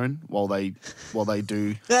fucking phone while they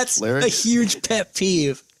do That's lyrics. A huge pet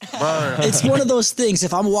peeve. Bro, It's one of those things.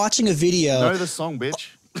 If I'm watching a video, know the song, bitch.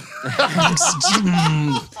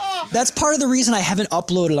 That's part of the reason I haven't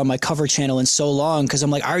uploaded on my cover channel in so long, because I'm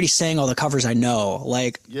like, I already sang all the covers I know.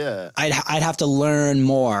 Like, Yeah. I'd have to learn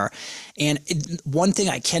more. And one thing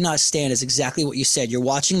I cannot stand is exactly what you said. You're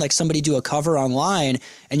watching like somebody do a cover online,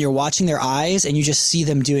 and you're watching their eyes, and you just see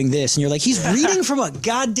them doing this, and you're like, he's reading from a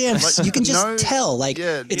goddamn. You can just tell. Like,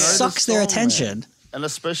 it sucks their attention. Man. And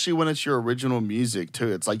especially when it's your original music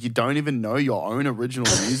too. It's like you don't even know your own original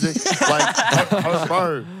music. Like,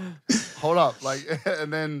 bro, hold up. Like,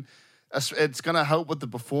 and then it's gonna help with the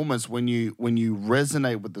performance when you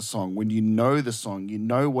resonate with the song, when you know the song, you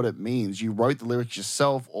know what it means. You wrote the lyrics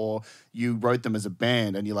yourself, or you wrote them as a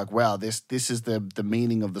band, and you're like, wow, this is the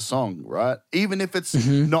meaning of the song, right? Even if it's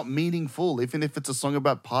not meaningful, even if it's a song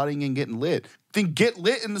about partying and getting lit, then get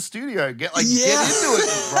lit in the studio. Get into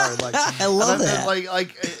it, bro. Like, I love that.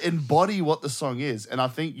 Like embody what the song is. And I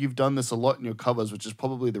think you've done this a lot in your covers, which is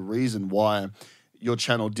probably the reason why your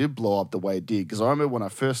channel did blow up the way it did. Because I remember when I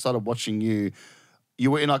first started watching you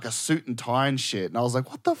were in like a suit and tie and shit. And I was like,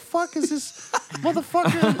 what the fuck is this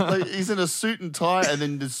motherfucker? Like, he's in a suit and tie, and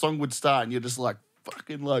then the song would start, and you're just like,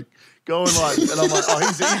 fucking like going like, and I'm like, oh,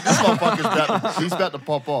 this motherfucker's he's about to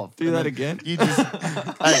pop off. Do and that again. You just,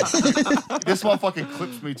 hey, this motherfucker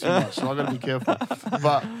clips me too much, so I gotta be careful.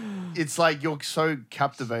 But it's like you're so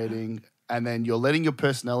captivating, and then you're letting your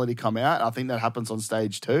personality come out. I think that happens on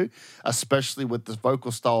stage too, especially with the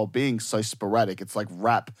vocal style being so sporadic. It's like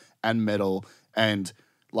rap and metal and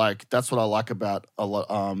Like that's what I like about a lot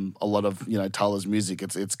of Tallah's music.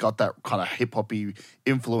 It's got that kind of hip hoppy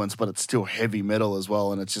influence, but it's still heavy metal as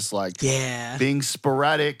well. And it's just like being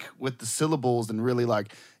sporadic with the syllables and really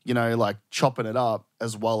like chopping it up,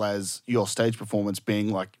 as well as your stage performance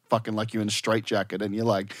being like fucking like you're in a straitjacket and you're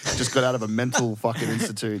like just got out of a mental fucking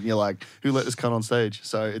institute and you're like, who let this cunt on stage?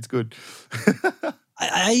 So it's good.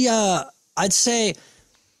 I'd say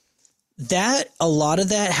that a lot of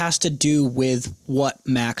that has to do with what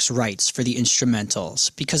Max writes for the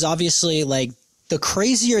instrumentals, because obviously like the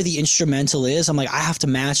crazier the instrumental is, I'm like, I have to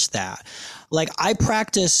match that. Like I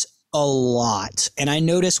practice a lot, and I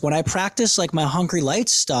notice when I practice like my HungryLights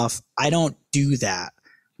stuff, I don't do that.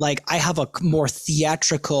 Like I have a more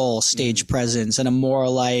theatrical stage presence and a more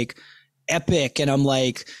like epic, and I'm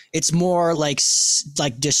like, it's more like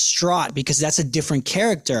distraught because that's a different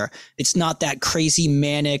character. It's not that crazy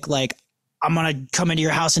manic like I'm gonna come into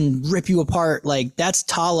your house and rip you apart. Like that's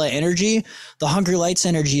Tallah energy. The HungryLights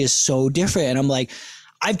energy is so different, and I'm like,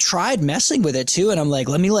 I've tried messing with it too, and I'm like,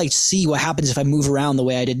 let me like see what happens if I move around the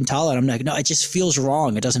way I did in Tallah. And I'm like, no, it just feels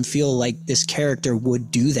wrong. It doesn't feel like this character would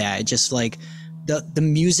do that. It just like the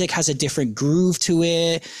music has a different groove to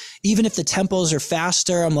it. Even if the tempos are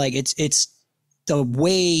faster, I'm like, it's the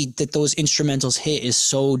way that those instrumentals hit is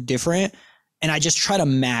so different, and I just try to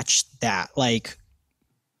match that like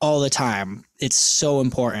all the time. It's so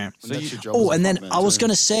important. And then I was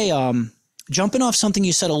gonna say, jumping off something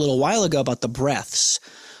you said a little while ago about the breaths.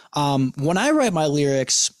 When I write my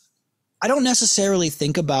lyrics, I don't necessarily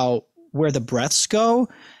think about where the breaths go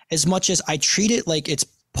as much as I treat it like it's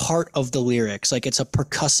part of the lyrics, like it's a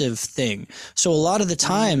percussive thing. So a lot of the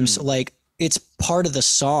times, like it's part of the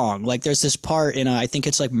song. Like there's this part in I think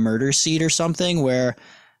it's like Murder Seed or something, where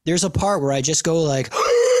there's a part where I just go like,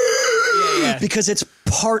 because it's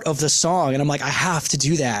part of the song, and I'm like, I have to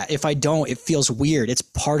do that. If I don't, it feels weird. It's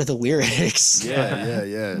part of the lyrics.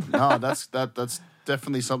 Yeah. No, that's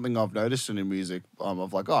definitely something I've noticed in music.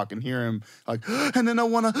 Of like, I can hear him like, and then I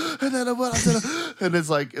wanna, and it's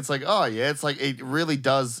like, oh yeah, it's like it really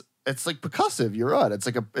does. It's like percussive. You're right. It's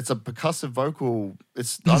a percussive vocal. I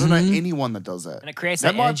don't know anyone that does that. And it creates that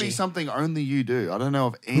that might energy. be something only you do. I don't know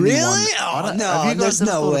of anyone. Really? Oh, no, there's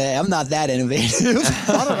no way. I'm not that innovative.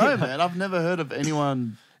 I don't know, man. I've never heard of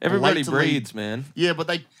anyone. Everybody breathes, man. Yeah, but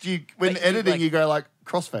when editing, you go like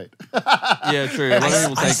crossfade. Yeah, true. A lot of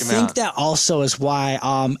people take them out. I think that also is why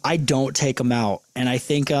I don't take them out, and I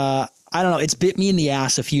think I don't know, it's bit me in the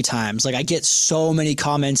ass a few times. Like I get so many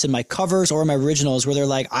comments in my covers or my originals where they're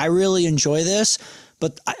like, I really enjoy this,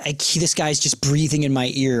 but this guy's just breathing in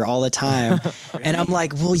my ear all the time. Really? And I'm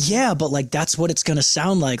like, well, yeah, but like that's what it's gonna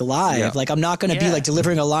sound like live. Yeah. Like I'm not gonna be like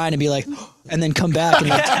delivering a line and be like, and then come back and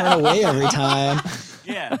like turn away every time.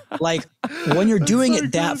 Yeah. Like when you're doing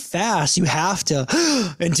it that fast, you have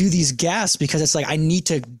to and do these gasps because it's like I need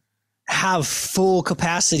to have full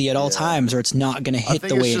capacity at all times or it's not going to hit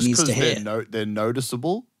the way it needs to hit. They're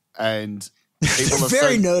noticeable and people are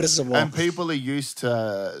very noticeable. And people are used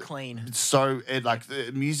to clean. So like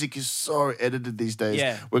the music is so edited these days.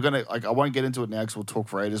 Yeah. We're going to like, I won't get into it now because we'll talk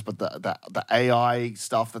for ages, but the AI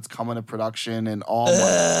stuff that's coming to production and oh my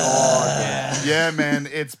God. Yeah, man,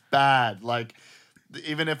 it's bad. Like,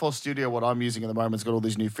 even FL Studio, what I'm using at the moment, has got all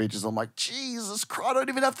these new features. I'm like, Jesus Christ, I don't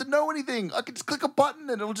even have to know anything. I can just click a button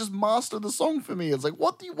and it'll just master the song for me. It's like,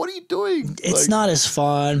 what are you doing? It's like, not as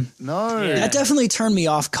fun. No. Yeah. That definitely turned me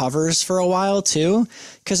off covers for a while too.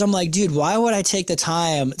 Because I'm like, dude, why would I take the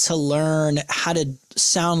time to learn how to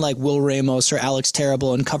sound like Will Ramos or Alex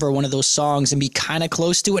Terrible and cover one of those songs and be kind of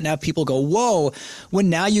close to it and have people go, whoa, when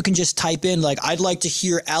now you can just type in like, I'd like to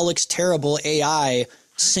hear Alex Terrible AI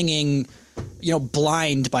singing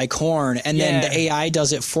Blind by Korn, and then the AI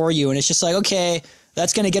does it for you, and it's just like, okay,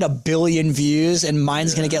 that's going to get 1 billion views, and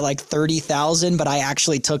mine's going to get like 30,000, but I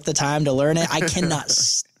actually took the time to learn it. I cannot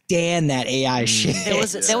stand that AI shit.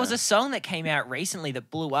 There was a song that came out recently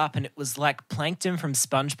that blew up, and it was like Plankton from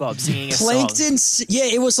SpongeBob singing a Plankton, song. Yeah,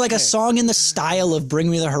 it was like a song in the style of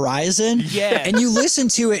Bring Me the Horizon. Yeah. And you listen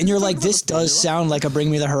to it, and you're like, this does sound like a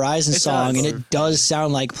Bring Me the Horizon song, and it does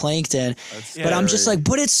sound like Plankton. But I'm just like,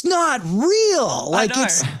 but it's not real. Like,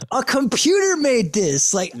 it's a computer made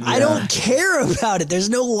this. Like, I don't care about it. There's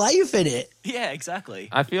no life in it. Yeah, exactly.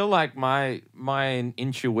 I feel like my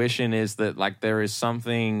intuition is that like there is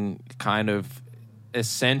something kind of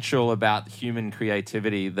essential about human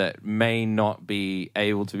creativity that may not be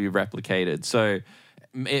able to be replicated. So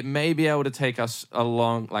it may be able to take us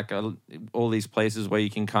along like all these places where you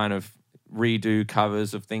can kind of redo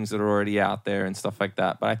covers of things that are already out there and stuff like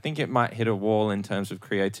that. But I think it might hit a wall in terms of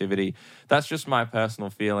creativity. That's just my personal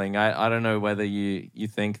feeling. I don't know whether you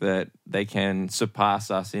think that they can surpass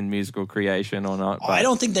us in musical creation or not. I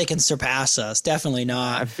don't think they can surpass us. Definitely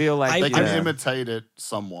not. I feel like They can imitate it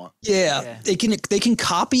somewhat. Yeah, they can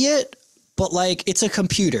copy it, but like it's a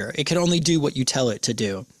computer. It can only do what you tell it to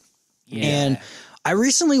do. Yeah. And I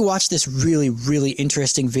recently watched this really, really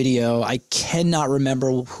interesting video. I cannot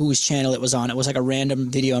remember whose channel it was on. It was like a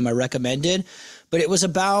random video on my recommended, but it was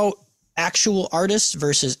about actual artists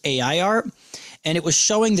versus AI art. And it was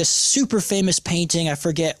showing this super famous painting. I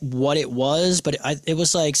forget what it was, but it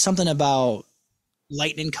was like something about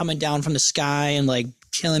lightning coming down from the sky and like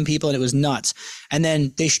killing people, and it was nuts. And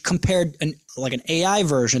then they compared an AI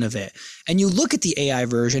version of it. And you look at the AI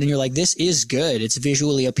version and you're like, this is good. It's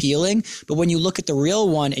visually appealing. But when you look at the real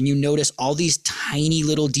one and you notice all these tiny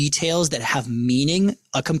little details that have meaning,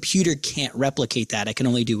 a computer can't replicate that. It can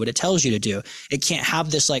only do what it tells you to do. It can't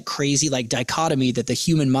have this like crazy like dichotomy that the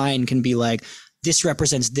human mind can be like, this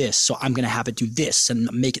represents this, so I'm going to have it do this and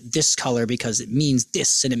make it this color because it means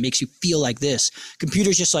this and it makes you feel like this.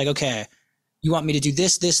 Computer's just like, okay, you want me to do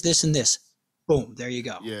this, this, this, and this. Boom, there you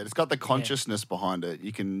go. Yeah, it's got the consciousness behind it.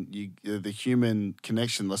 The human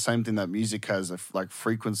connection, the same thing that music has, like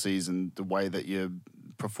frequencies and the way that you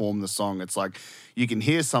perform the song. It's like you can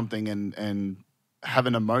hear something and have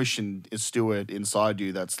an emotion is still inside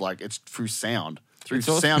you that's like, it's through sound. Through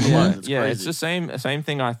sound alone. It's crazy. It's the same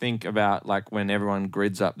thing I think about like when everyone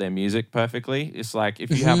grids up their music perfectly. It's like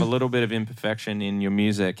if you have a little bit of imperfection in your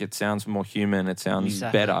music, it sounds more human. It sounds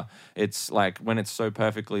better. It's like when it's so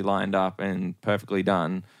perfectly lined up and perfectly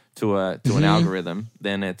done to an algorithm,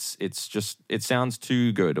 then it sounds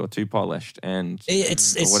too good or too polished, and for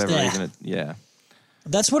whatever reason,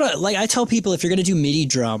 That's what I tell people, if you're going to do MIDI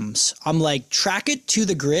drums, I'm like, track it to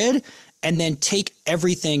the grid and then take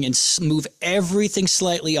everything and move everything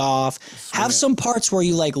slightly off. Have some parts where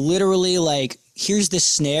you like literally like, here's this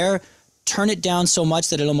snare, turn it down so much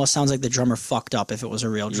that it almost sounds like the drummer fucked up if it was a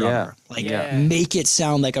real drummer. Make it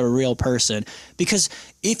sound like a real person. Because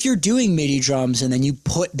if you're doing MIDI drums and then you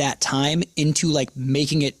put that time into like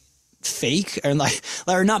making it fake or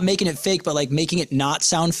not making it fake, but like making it not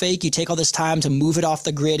sound fake, you take all this time to move it off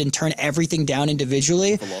the grid and turn everything down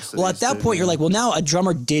individually. Well, at that point, you're like, well, now a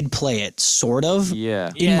drummer did play it sort of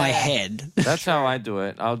in my head. That's how I do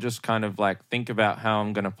it. I'll just kind of like think about how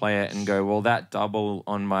I'm going to play it and go, well, that double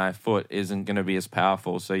on my foot isn't going to be as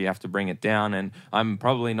powerful, so you have to bring it down, and I'm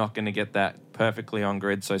probably not going to get that perfectly on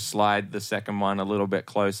grid, so slide the second one a little bit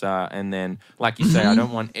closer, and then like you say, I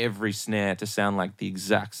don't want every snare to sound like the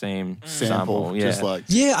exact same sample. Just like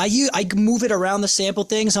I move it around the sample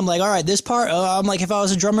things. I'm like, all right, this part, I'm like, if I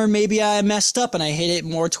was a drummer, maybe I messed up and I hit it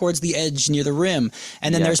more towards the edge near the rim.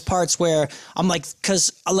 And then there's parts where I'm like,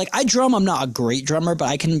 because like I drum, I'm not a great drummer, but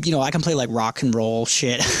I can play like rock and roll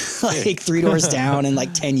shit like Three Doors Down in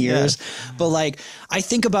like 10 years. But like I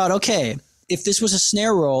think about, okay, if this was a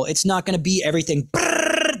snare roll, it's not going to be everything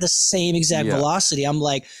the same exact velocity. I'm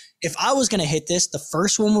like, if I was going to hit this, the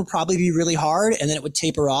first one would probably be really hard and then it would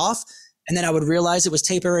taper off. And then I would realize it was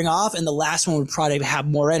tapering off, and the last one would probably have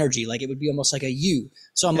more energy. Like it would be almost like a U.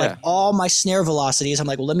 So I'm like, all my snare velocities, I'm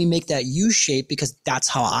like, well, let me make that U shape because that's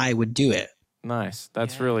how I would do it. Nice.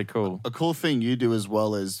 That's really cool. A cool thing you do as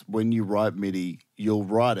well is when you write MIDI, you'll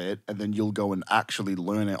write it and then you'll go and actually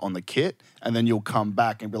learn it on the kit, and then you'll come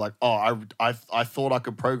back and be like, oh, I thought I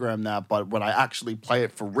could program that, but when I actually play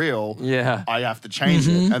it for real, I have to change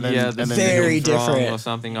it. And then, very different or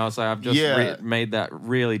something. I was like, I've just made that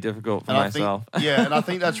really difficult for myself. And I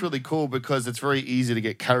think that's really cool because it's very easy to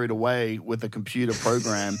get carried away with a computer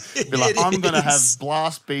program. Be like, I'm going to have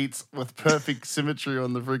blast beats with perfect symmetry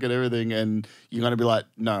on the freaking everything, and you're going to be like,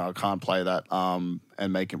 no, I can't play that,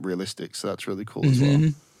 and make it realistic. So that's really cool as well.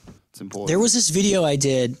 It's important. There was this video I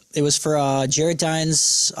did. It was for Jared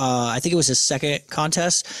Dine's, I think it was his second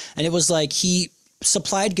contest. And it was like he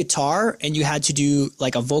supplied guitar and you had to do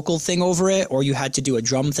like a vocal thing over it, or you had to do a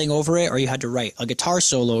drum thing over it, or you had to write a guitar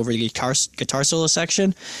solo over the guitar solo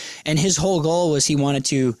section. And his whole goal was he wanted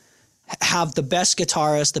to have the best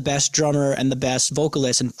guitarist, the best drummer, and the best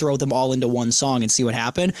vocalist and throw them all into one song and see what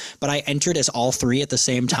happened. But I entered as all three at the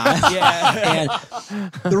same time. And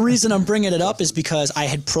the reason I'm bringing it up is because I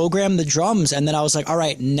had programmed the drums, and then I was like, all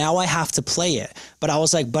right, now I have to play it. But I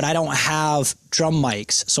was like, but I don't have drum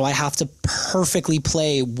mics, so I have to perfectly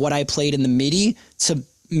play what I played in the MIDI to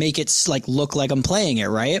make it like look like I'm playing it,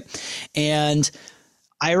 right? And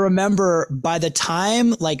I remember by the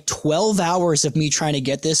time like 12 hours of me trying to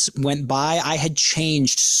get this went by, I had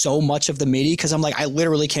changed so much of the MIDI because I'm like, I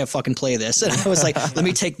literally can't fucking play this. And I was like, let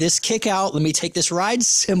me take this kick out. Let me take this ride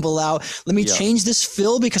cymbal out. Let me change this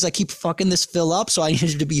fill because I keep fucking this fill up. So I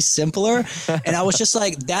needed to be simpler. And I was just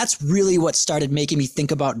like, that's really what started making me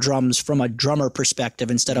think about drums from a drummer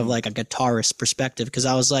perspective instead of like a guitarist perspective. Because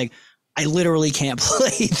I was like, I literally can't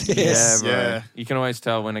play this. Yeah, bro. Yeah. You can always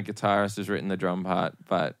tell when a guitarist has written the drum part,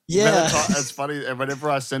 but... Yeah. It's funny, whenever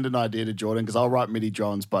I send an idea to Jordan, because I'll write MIDI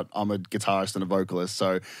drums, but I'm a guitarist and a vocalist,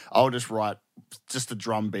 so I'll just write just a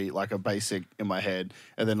drum beat, like a basic in my head.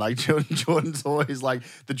 And then like Jordan's always like,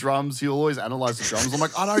 the drums, he'll always analyze the drums. I'm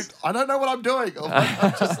like, I don't know what I'm doing.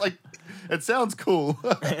 I'm just like... It sounds cool.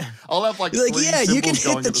 I'll have like, like yeah, you can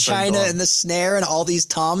hit the china and the snare and all these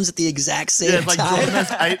toms at the exact same time. Yeah, like Jordan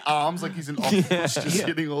has 8 arms, like he's an octopus just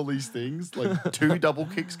hitting all these things, like 2 double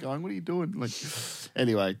kicks going. What are you doing? Like,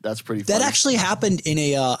 anyway, that's pretty funny. That actually happened in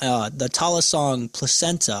the Tallah song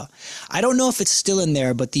Placenta. I don't know if it's still in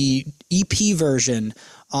there, but the EP version,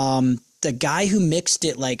 the guy who mixed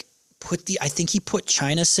it like I think he put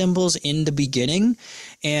china cymbals in the beginning,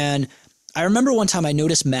 and I remember one time I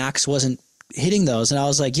noticed Max wasn't hitting those, and I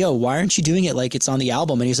was like, yo, why aren't you doing it like it's on the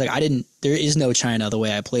album? And he's like, there is no china the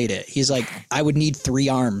way I played it. He's like, I would need 3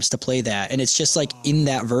 arms to play that. And it's just like in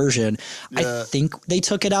that version. Yeah. I think they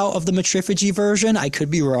took it out of the Matriphagy version. I could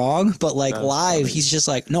be wrong, but like that's live, funny. He's just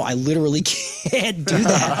like, no, I literally can't do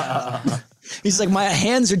that. He's like, my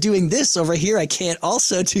hands are doing this over here. I can't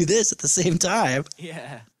also do this at the same time.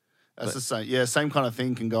 Yeah. That's the same. Yeah, same kind of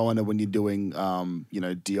thing can go on when you're doing,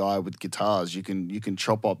 DI with guitars. You can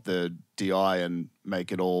chop up the DI and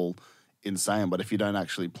make it all insane. But if you don't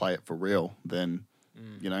actually play it for real, then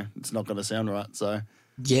it's not going to sound right. So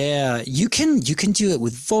yeah, you can do it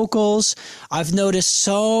with vocals. I've noticed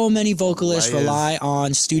so many vocalists rely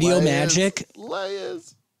on Studio Magic.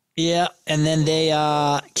 Layers. Yeah, and then they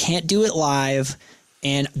can't do it live.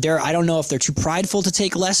 And I don't know if they're too prideful to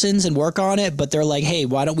take lessons and work on it, but they're like, hey,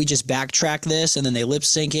 why don't we just backtrack this? And then they lip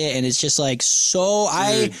sync it. And it's just like,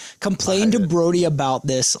 I complained to Brody about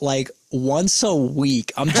this like once a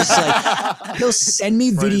week. I'm just like, he'll send me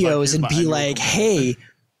videos and be like, hey,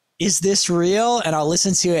 is this real? And I'll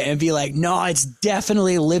listen to it and be like, no, it's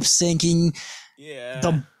definitely lip syncing.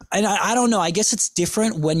 Yeah. And I don't know. I guess it's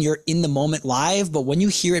different when you're in the moment live, but when you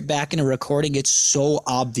hear it back in a recording, it's so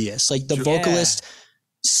obvious. Like the vocalist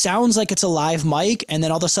sounds like it's a live mic, and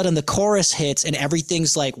then all of a sudden the chorus hits and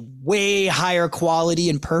everything's like way higher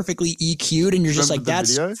quality and perfectly EQ'd, and you're just like,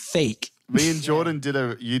 that's fake. Me and Jordan did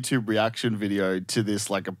a YouTube reaction video to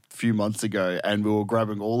this like a few months ago, and we were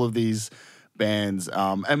grabbing all of these bands,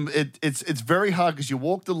 and it's very hard because you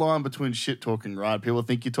walk the line between shit talking, right? People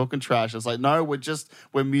think you're talking trash. It's like, no,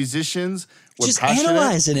 we're musicians, we're just passionate,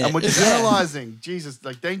 analyzing it, and we're just analyzing. Jesus,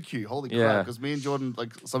 like, thank you, holy crap! Because me and Jordan,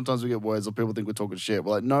 like, sometimes we get words or people think we're talking shit.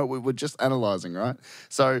 We're like, no, we're just analyzing, right?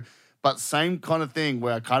 So, but same kind of thing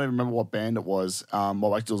where I can't even remember what band it was.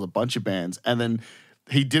 Well, actually, it was a bunch of bands, and then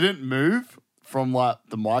he didn't move from like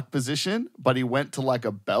the mic position, but he went to like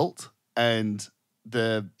a belt and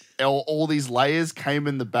all these layers came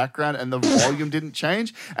in the background and the volume didn't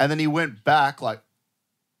change, and then he went back like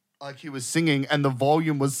he was singing and the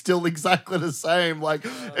volume was still exactly the same. Like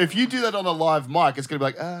if you do that on a live mic, it's gonna be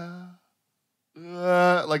like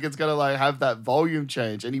like it's gonna like have that volume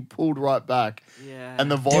change, and he pulled right back. Yeah,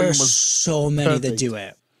 and the volume There's was so many perfect. that do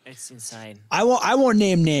it. It's insane. I won't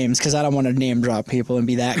name names because I don't want to name drop people and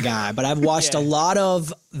be that guy. But I've watched a lot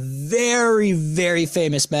of very, very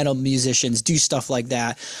famous metal musicians do stuff like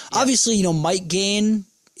that. Yeah. Obviously, mic gain.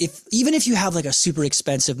 Even if you have like a super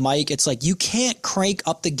expensive mic, it's like you can't crank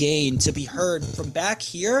up the gain to be heard from back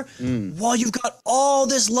here while you've got all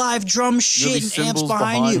this live drum shit and amps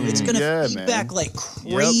behind you. It's gonna feedback like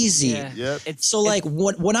crazy. Yep. So like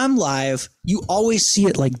when I'm live, you always see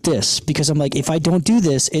it like this because I'm like, if I don't do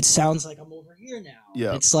this, it sounds like I'm over here now.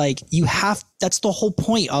 Yeah. It's like that's the whole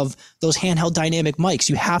point of those handheld dynamic mics.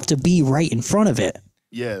 You have to be right in front of it.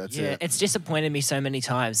 Yeah, that's it. It's disappointed me so many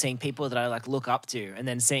times seeing people that I like look up to and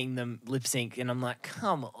then seeing them lip sync, and I'm like,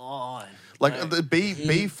 come on. Like the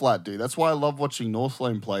B flat, dude. That's why I love watching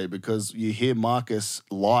Northlane play, because you hear Marcus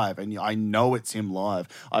live, and I know it's him live.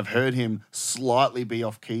 I've heard him slightly be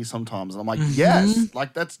off key sometimes, and I'm like, yes, like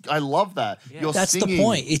I love that. Yeah. That's singing. the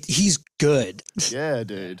point. He's good. Yeah,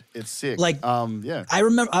 dude, it's sick. Like, yeah. I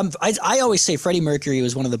remember. I always say Freddie Mercury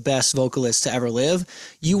was one of the best vocalists to ever live.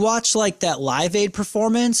 You watch like that Live Aid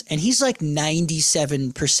performance, and he's like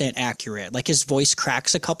 97% accurate. Like his voice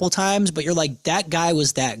cracks a couple times, but you're like, that guy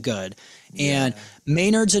was that good. And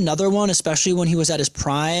Maynard's another one, especially when he was at his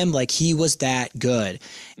prime. Like, he was that good.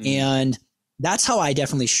 And that's how I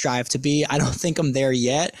definitely strive to be. I don't think I'm there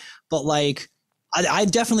yet, but like,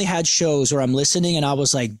 I've definitely had shows where I'm listening and I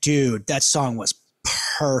was like, dude, that song was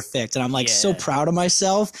perfect. And I'm like so proud of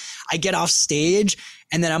myself. I get off stage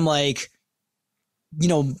and then I'm like, you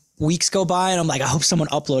know, weeks go by and I'm like, I hope someone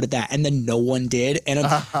uploaded that. And then no one did. And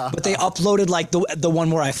but they uploaded like the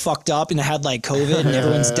one where I fucked up and I had like COVID and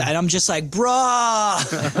everyone's died. And I'm just like, bruh.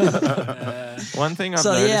 One thing I've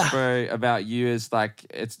noticed, bro, about you is like,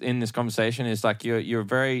 it's in this conversation is like you're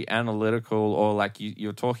very analytical, or like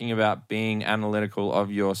you're talking about being analytical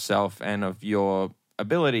of yourself and of your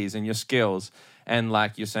abilities and your skills. And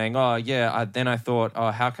like you're saying, oh yeah, then I thought,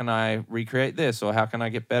 oh, how can I recreate this, or how can I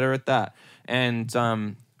get better at that? And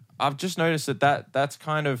I've just noticed that's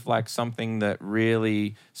kind of like something that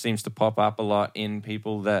really seems to pop up a lot in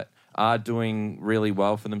people that are doing really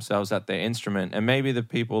well for themselves at their instrument. And maybe the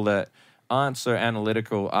people that aren't so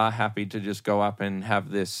analytical are happy to just go up and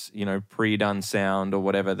have this, you know, pre-done sound or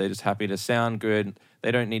whatever. They're just happy to sound good.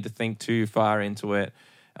 They don't need to think too far into it.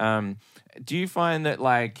 Do you find that,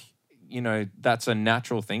 like, you know, that's a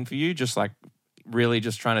natural thing for you? Just like really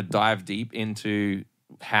just trying to dive deep into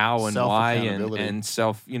how and why and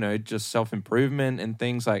self, you know, just self-improvement and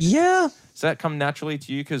things like, does that come naturally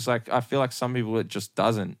to you? Because like, I feel like some people it just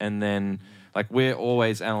doesn't. And then like, we're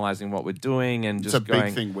always analyzing what we're doing and just going,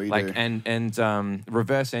 big thing we like, do. and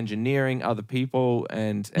reverse engineering other people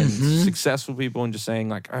and successful people and just saying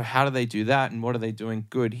like, oh, how do they do that? And what are they doing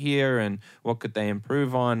good here? And what could they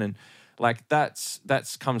improve on? And like, that's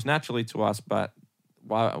comes naturally to us, but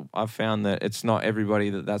I've found that it's not everybody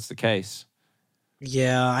that's the case.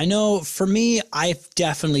 Yeah, I know for me, I've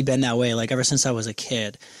definitely been that way, like ever since I was a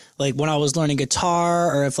kid. Like when I was learning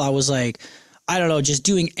guitar, or if I was like, I don't know, just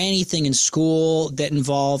doing anything in school that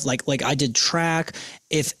involved like I did track.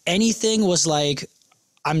 If anything was like,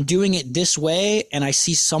 I'm doing it this way and I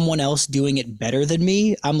see someone else doing it better than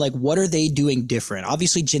me, I'm like, what are they doing different?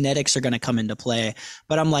 Obviously genetics are going to come into play,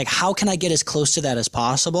 but I'm like, how can I get as close to that as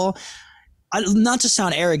possible? Not to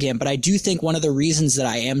sound arrogant, but I do think one of the reasons that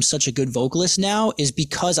I am such a good vocalist now is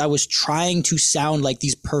because I was trying to sound like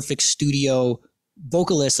these perfect studio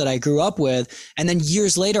vocalists that I grew up with. And then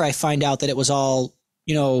years later, I find out that it was all,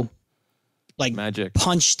 you know, like magic,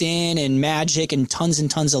 punched in and magic and tons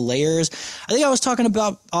of layers. I think I was talking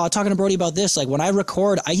to Brody about this. Like when I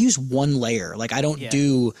record, I use one layer. Like I don't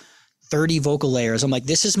do 30 vocal layers. I'm like,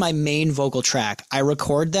 this is my main vocal track. I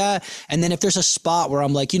record that. And then if there's a spot where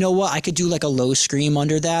I'm like, you know what, I could do like a low scream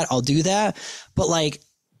under that, I'll do that. But like,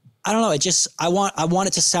 I don't know. It just, I want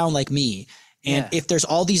it to sound like me. And if there's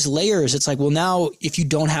all these layers, it's like, well, now if you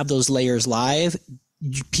don't have those layers live,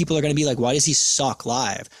 people are going to be like, why does he suck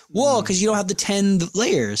live? Well, because you don't have the 10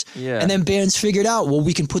 layers. Yeah. And then bands figured out, well,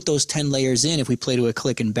 we can put those 10 layers in if we play to a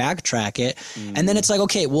click and backtrack it. And then it's like,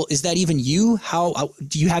 okay, well, is that even you? How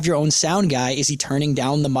do you have your own sound guy? Is he turning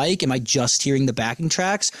down the mic? Am I just hearing the backing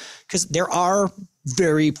tracks? Because there are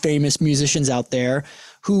very famous musicians out there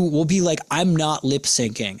who will be like, I'm not lip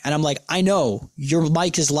syncing. And I'm like, I know your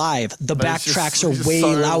mic is live. The backtracks are way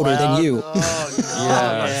so louder than you.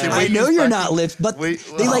 Oh, I know you're not lip, but they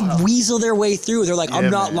like weasel their way through. They're like,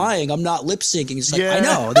 I'm not lying. I'm not lip syncing. It's like, I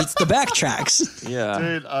know, it's the backtracks.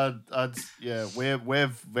 Dude, we're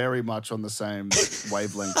very much on the same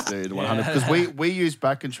wavelength, dude. 100. Because we use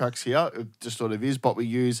backing tracks here. It just sort of is, but we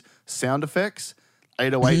use sound effects,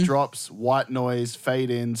 808 drops, white noise,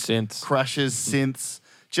 fade ins, synths, crashes, synths.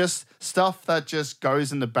 Just stuff that just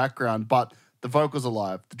goes in the background, but the vocals are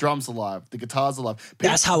live, the drums are live, the guitars are live.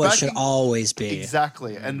 That's how it should always be.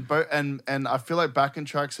 Exactly. And I feel like backing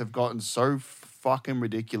tracks have gotten so fucking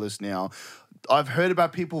ridiculous now. I've heard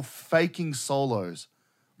about people faking solos,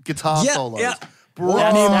 guitar solos. Yeah. Bro,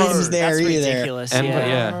 that's ridiculous.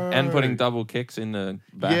 And putting double kicks in the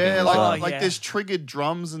back. Yeah, like this triggered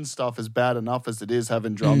drums and stuff is bad enough as it is,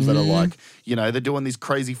 having drums that are like, you know, they're doing these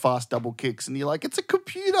crazy fast double kicks and you're like, it's a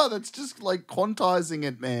computer that's just like quantizing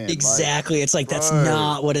it, man. Exactly. Like, it's like, that's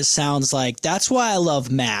not what it sounds like. That's why I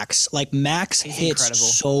love Max. Like Max hits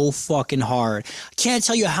so fucking hard. I can't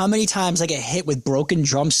tell you how many times I get hit with broken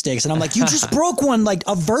drumsticks and I'm like, you just broke one like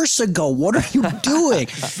a verse ago. What are you doing?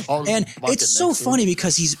 And it's so funny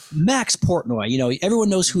because he's Max Portnoy. You know, everyone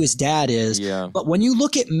knows who his dad is. Yeah. But when you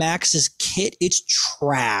look at Max's kit, it's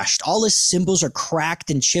trashed. All his cymbals are cracked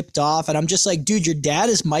and chipped off. And I'm just like, dude, your dad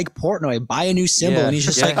is Mike Portnoy. Buy a new cymbal. And he's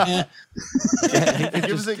just like, eh. He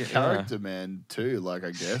gives it character, man, too, like, I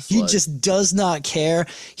guess. He just does not care.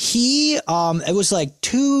 He, it was like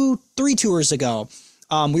 3 tours ago.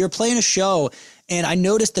 We were playing a show And I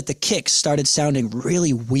noticed that the kicks started sounding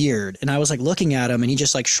really weird. And I was like looking at him and he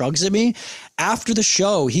just like shrugs at me. After the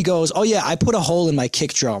show, he goes, oh yeah, I put a hole in my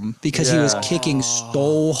kick drum because he was kicking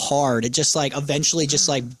so hard. It just like eventually just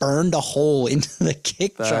like burned a hole into the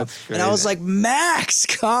kick drum. Crazy. And I was like, Max,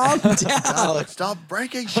 calm down. Stop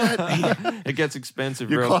breaking shit. It gets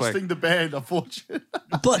expensive You're real quick. costing the band a fortune.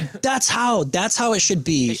 But that's how it should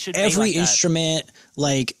be. It should be Every like that. instrument,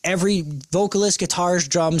 like every vocalist, guitars,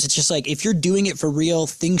 drums, it's just like if you're doing it for real,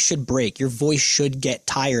 things should break. Your voice should get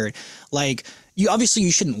tired. Like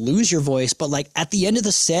you shouldn't lose your voice, but like at the end of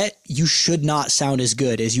the set, you should not sound as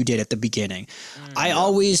good as you did at the beginning. I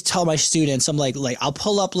always tell my students, I'm like I'll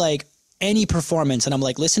pull up like any performance and I'm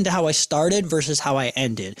like, listen to how I started versus how I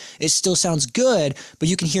ended. It still sounds good, but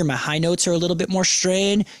you can hear my high notes are a little bit more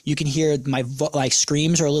strained. You can hear my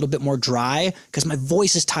screams are a little bit more dry because my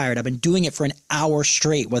voice is tired. I've been doing it for an hour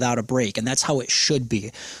straight without a break, and that's how it should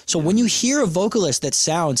be. So when you hear a vocalist that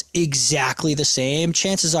sounds exactly the same,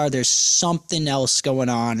 chances are there's something else going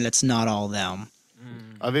on that's not all them.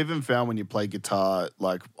 I've even found when you play guitar,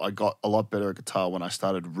 like I got a lot better at guitar when I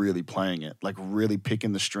started really playing it, like really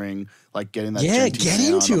picking the string, like getting that Yeah, genty get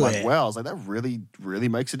sound. into I'm like, it. wow, I was like, that really, really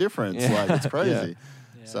makes a difference. Like, it's crazy.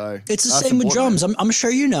 So It's the that's same with important. drums. I'm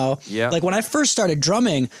sure you know. Yeah. Like when I first started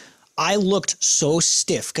drumming, I looked so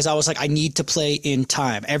stiff because I was like, I need to play in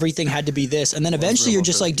time. Everything had to be this. And then eventually you're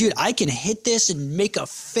just like, dude, I can hit this and make a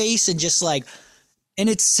face and just like, and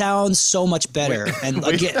it sounds so much better. And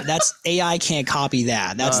again, that's AI can't copy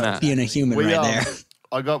that. That's being a human right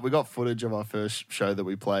there. We got footage of our first show that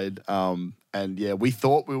we played. And yeah, we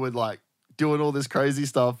thought we would like doing all this crazy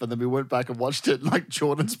stuff, and then we went back and watched it. And like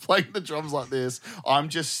Jordan's playing the drums like this, I'm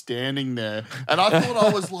just standing there, and I thought I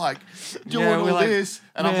was like doing all this,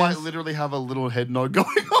 and I'm like literally have a little head nod going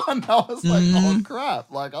on. I was like, oh crap!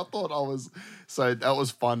 Like I thought I was. So that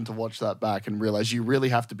was fun to watch that back and realize you really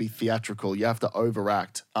have to be theatrical. You have to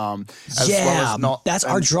overact. As well as not, that's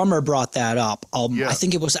our drummer brought that up. Yeah. I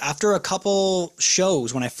think it was after a couple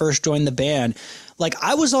shows when I first joined the band. Like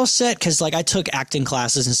I was all set because like I took acting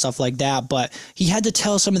classes and stuff like that, but he had to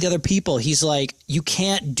tell some of the other people, he's like, you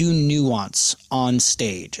can't do nuance on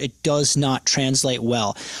stage. It does not translate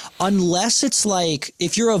well. Unless it's like,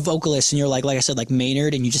 if you're a vocalist and you're like I said, like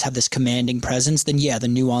Maynard, and you just have this commanding presence, then yeah, the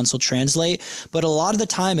nuance will translate. But a lot of the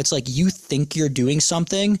time it's like you think you're doing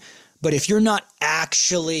something, but if you're not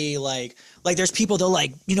actually like there's people they'll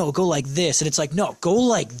like, go like this. And it's like, no, go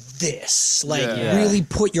like this. Like really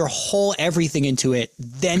put your whole everything into it.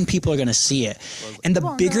 Then people are going to see it. And the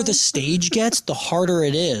bigger the stage gets, the harder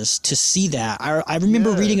it is to see that. I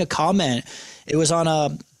remember reading a comment. It was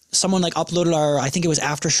on someone like uploaded I think it was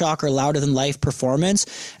Aftershock or Louder Than Life performance.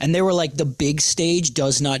 And they were like, the big stage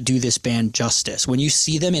does not do this band justice. When you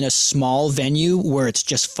see them in a small venue where it's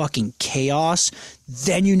just fucking chaos,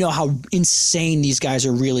 then you know how insane these guys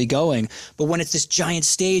are really going. But when it's this giant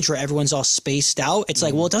stage where everyone's all spaced out, it's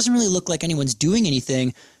like, well, it doesn't really look like anyone's doing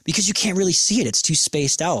anything because you can't really see it. It's too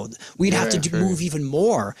spaced out. We'd have to move even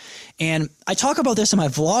more. And I talk about this in my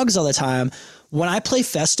vlogs all the time. When I play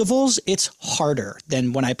festivals, it's harder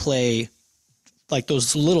than when I play like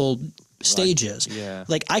those little stages.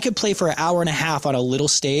 Like I could play for an hour and a half on a little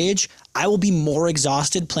stage. I will be more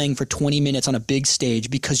exhausted playing for 20 minutes on a big stage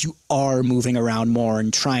because you are moving around more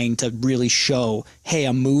and trying to really show, hey,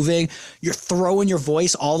 I'm moving. You're throwing your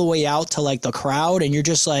voice all the way out to like the crowd, and you're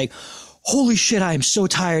just like, holy shit, I am so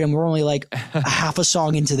tired, and we're only like a half a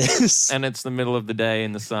song into this. And it's the middle of the day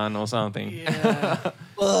in the sun or something.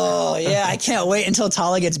 Oh, yeah, I can't wait until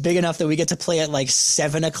Tallah gets big enough that we get to play at like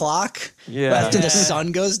 7 o'clock. After the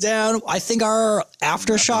sun goes down. I think our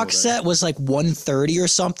Aftershock set was like 1:30 or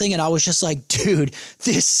something, and I was just like, dude,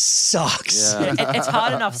 this sucks. It's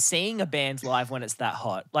hard enough seeing a band live when it's that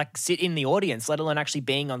hot. Like, sit in the audience, let alone actually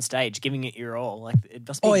being on stage, giving it your all. Like, it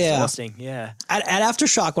must be exhausting. Yeah. At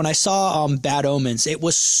Aftershock, when I saw Bad Omens, it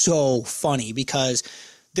was so funny because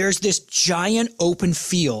there's this giant open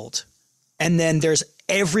field, and then there's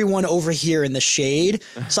everyone over here in the shade.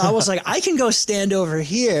 So I was like, I can go stand over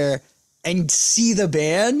here and see the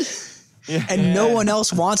band, and no one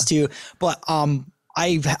else wants to. But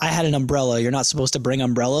I had an umbrella. You're not supposed to bring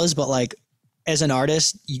umbrellas, but like as an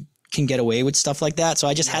artist, you can get away with stuff like that. So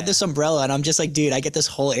I just had this umbrella, and I'm just like, dude, I get this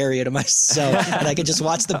whole area to myself, and I can just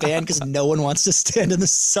watch the band because no one wants to stand in the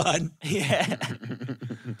sun. Yeah.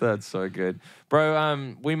 That's so good,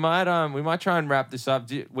 bro. We might try and wrap this up.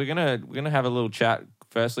 We're gonna have a little chat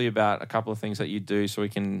firstly about a couple of things that you do so we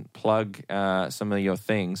can plug some of your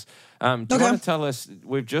things. Do you want to tell us,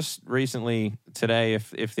 we've just recently today,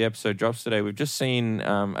 if the episode drops today, we've just seen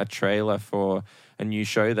a trailer for a new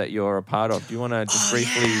show that you're a part of. Do you want to just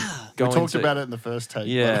briefly go into... We talked about it in the first take.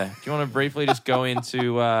 Yeah. Do you want to briefly just go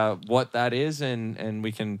into what that is and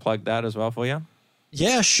we can plug that as well for you?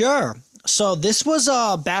 Yeah, sure. So this was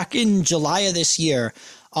back in July of this year.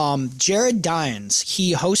 Jared Dines,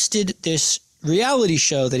 he hosted this reality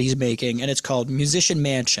show that he's making, and it's called Musician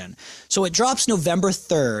Mansion. So it drops November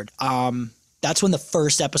 3rd. That's when the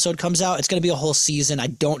first episode comes out. It's going to be a whole season. I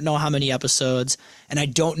don't know how many episodes, and I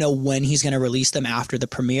don't know when he's going to release them after the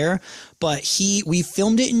premiere. But we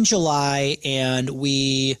filmed it in July, and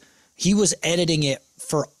he was editing it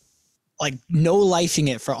for like no-lifing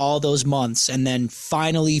it for all those months, and then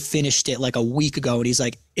finally finished it like a week ago. And he's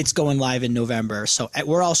like, it's going live in November. So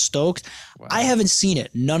we're all stoked. Wow. I haven't seen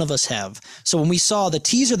it. None of us have. So when we saw the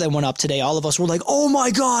teaser that went up today, all of us were like, oh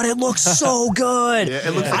my God, it looks so good. Yeah,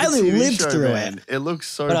 it looks like I lived through it. It looks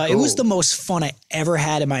so cool. It was the most fun I ever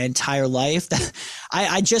had in my entire life.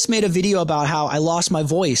 I just made a video about how I lost my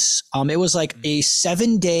voice. It was like a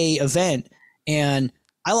 7-day event, and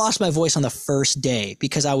I lost my voice on the first day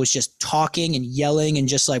because I was just talking and yelling and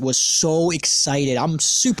just like was so excited. I'm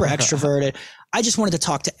super extroverted. I just wanted to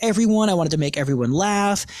talk to everyone. I wanted to make everyone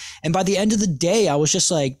laugh. And by the end of the day, I was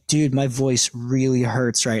just like, dude, my voice really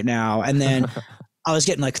hurts right now. And then I was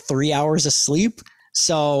getting like 3 hours of sleep.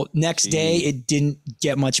 So next day it didn't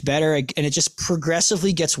get much better. And it just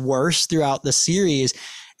progressively gets worse throughout the series.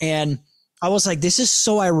 And I was like, this is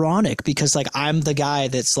so ironic because like I'm the guy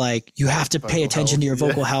that's like, you have to pay attention to your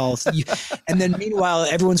vocal health. And then meanwhile,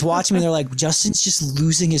 everyone's watching me and they're like, Justin's just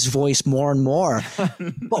losing his voice more and more.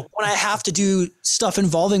 But when I have to do stuff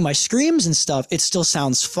involving my screams and stuff, it still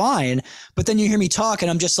sounds fine. But then you hear me talk and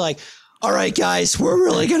I'm just like, all right, guys, we're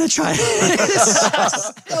really going to try. It's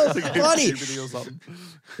so funny.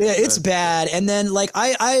 Yeah, it's bad. And then like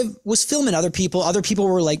I was filming other people. Other people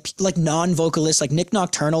were like non-vocalists. Like Nick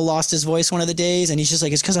Nocturnal lost his voice one of the days, and he's just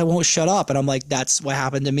like, it's because I won't shut up. And I'm like, that's what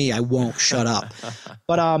happened to me. I won't shut up.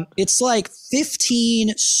 But it's like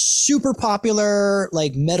 15 super popular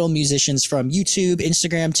like metal musicians from YouTube,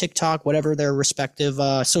 Instagram, TikTok, whatever their respective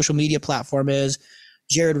social media platform is.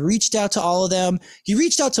 Jared reached out to all of them. He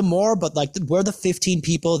reached out to more, but like we're the 15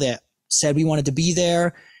 people that said we wanted to be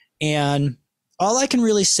there. And all I can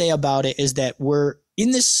really say about it is that we're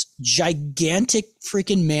in this gigantic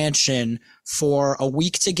freaking mansion for a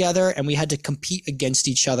week together, and we had to compete against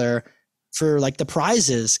each other for like the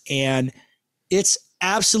prizes. And it's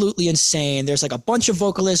absolutely insane. There's like a bunch of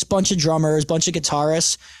vocalists, bunch of drummers, bunch of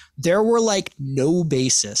guitarists. There were like no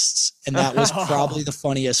bassists, and that was probably the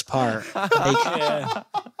funniest part. Like,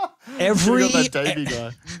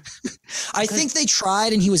 I think they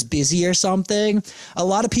tried and he was busy or something. A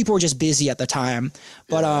lot of people were just busy at the time.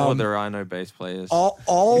 But there are no bass players.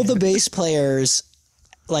 All the bass players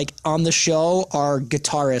like on the show are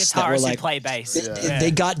guitarists that were like who play bass.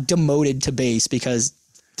 They got demoted to bass because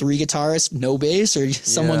 3 guitarists, no bass, or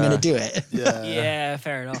someone gonna do it. Yeah,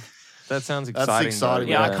 fair enough. That sounds exciting. That's exciting.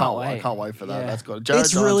 Yeah, I can't wait for that. Yeah. That's good. Jared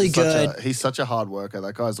it's really good. He's such a hard worker.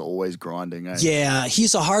 That guy's always grinding. Eh? Yeah,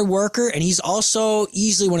 he's a hard worker, and he's also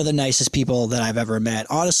easily one of the nicest people that I've ever met.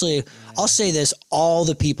 Honestly, I'll say this, all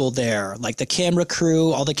the people there, like the camera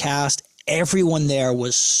crew, all the cast, everyone there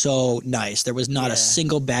was so nice. There was not a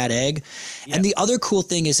single bad egg. Yep. And the other cool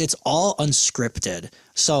thing is it's all unscripted.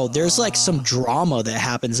 So there's like some drama that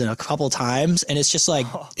happens in a couple times, and it's just like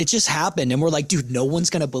it just happened, and we're like, dude, no one's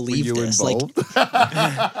gonna believe this. Involved? Like,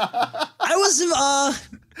 I was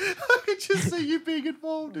I could just see you being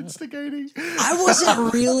involved, instigating. I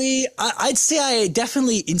wasn't really. I'd say I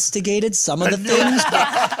definitely instigated some of the things,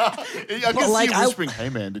 I guess like you whispering, "Hey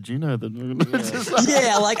man, did you know that?"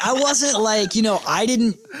 Yeah, like I wasn't like I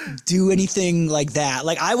didn't do anything like that.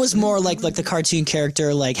 Like I was more like the cartoon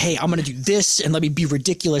character. Like, hey, I'm gonna do this and let me be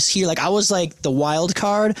ridiculous here. Like I was like the wild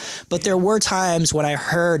card. But there were times when I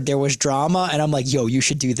heard there was drama, and I'm like, yo, you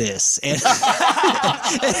should do this, and,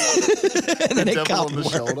 and then it got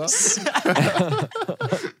worse.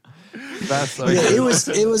 That's so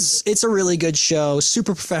it's a really good show,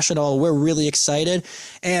 super professional. We're really excited.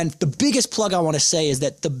 And the biggest plug I want to say is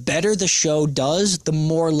that the better the show does, the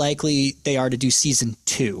more likely they are to do season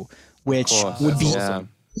 2, which would be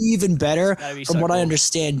even better. From what I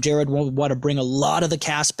understand, Jared will want to bring a lot of the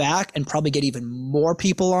cast back and probably get even more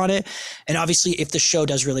people on it. And obviously, if the show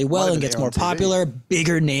does really well and gets more popular,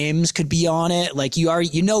 bigger names could be on it. Like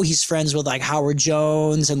he's friends with like Howard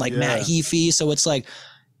Jones and like Matt Heafy. So it's like,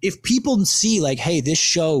 if people see like, hey, this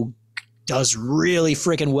show does really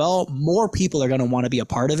freaking well, more people are going to want to be a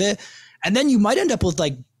part of it. And then you might end up with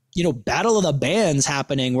like, you know, battle of the bands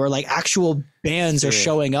happening where like actual bands are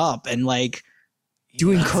showing up and like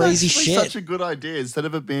doing crazy shit. Such a good idea. Instead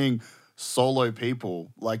of it being solo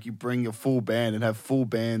people, like you bring a full band and have full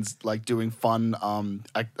bands like doing fun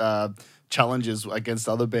challenges against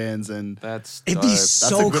other bands, and it'd be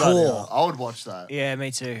so cool. Idea. I would watch that. Yeah, me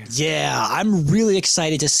too. Yeah, I'm really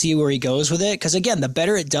excited to see where he goes with it because again, the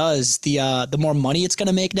better it does, the more money it's going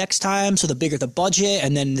to make next time. So the bigger the budget,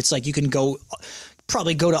 and then it's like you can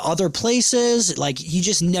probably go to other places. Like you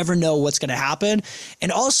just never know what's going to happen.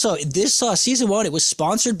 And also this season 1, it was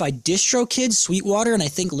sponsored by DistroKid, Sweetwater, and I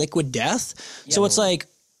think Liquid Death. Yeah. So it's like,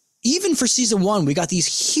 even for season 1, we got these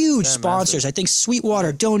huge sponsors. Massive. I think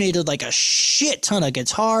Sweetwater donated like a shit ton of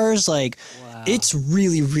guitars. Like it's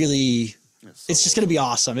really, really, it's just going to be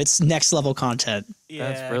awesome. It's next level content.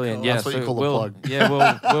 Yeah, that's brilliant. Cool. Yeah, that's what you call a plug. Yeah,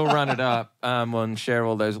 we'll run it up and share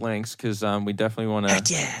all those links because we definitely want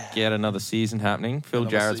to get another season happening. Fill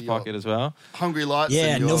Jared's pocket as well. HungryLights.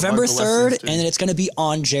 Yeah, November 3rd, and then it's going to be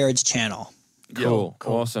on Jared's channel. Cool.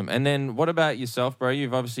 Awesome. And then what about yourself, bro?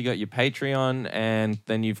 You've obviously got your Patreon and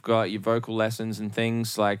then you've got your vocal lessons and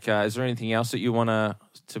things. Like, is there anything else that you want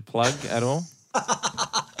to plug at all?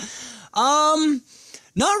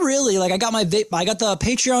 Not really. Like I got the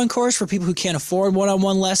Patreon course for people who can't afford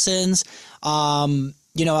one-on-one lessons.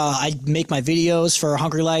 You know, I make my videos for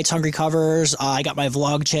HungryLights, Hungry Covers. I got my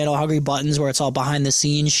vlog channel, Hungry Buttons, where it's all behind the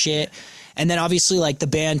scenes shit. And then obviously like the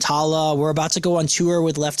band Tallah, we're about to go on tour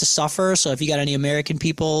with Left to Suffer. So if you got any American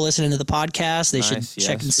people listening to the podcast, they should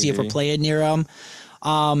check and see if we're playing near them.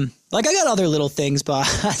 Like I got other little things, but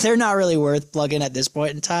they're not really worth plugging at this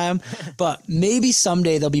point in time. But maybe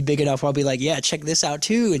someday they'll be big enough where I'll be like, yeah, check this out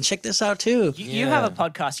too, and check this out too. You have a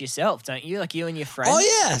podcast yourself, don't you? Like you and your friends. Oh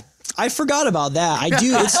yeah, I forgot about that. I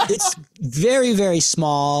do. It's very, very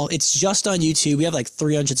small. It's just on YouTube. We have like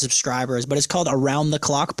 300 subscribers, but it's called Around the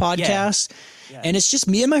Clock Podcast, and it's just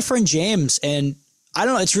me and my friend James. And I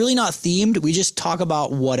don't know. It's really not themed. We just talk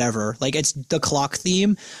about whatever. Like it's the clock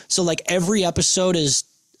theme. So like every episode is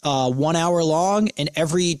 1 hour long, and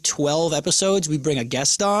every 12 episodes we bring a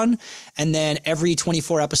guest on, and then every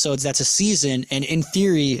 24 episodes that's a season. And in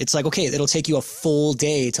theory, it's like, okay, it'll take you a full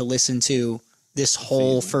day to listen to this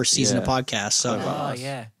whole first season of podcast. So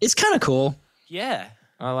it's kind of cool. Yeah.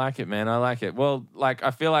 I like it, man. I like it. Well, like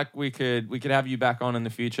I feel like we could have you back on in the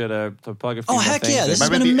future to plug a few more heck things. Yeah, this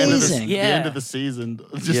has been amazing. The end of the season,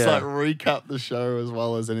 just like recap the show as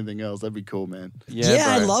well as anything else. That'd be cool, man. Yeah,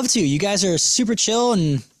 I'd love to. You guys are super chill,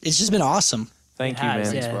 and it's just been awesome. Thank you, man.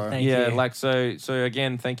 Thanks, bro. Thank you. Like so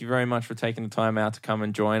again, thank you very much for taking the time out to come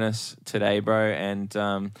and join us today, bro.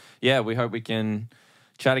 And we hope we can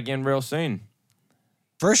chat again real soon.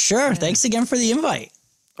 For sure. Yeah. Thanks again for the invite.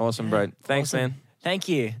 Awesome, bro. Thanks, man. Thank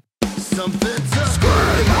you. Something to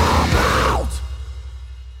scream about.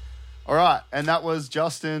 All right, and that was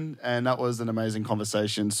Justin, and that was an amazing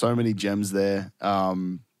conversation. So many gems there.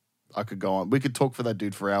 I could go on. We could talk for that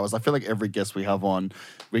dude for hours. I feel like every guest we have on,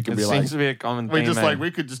 we could seems to be a common thing.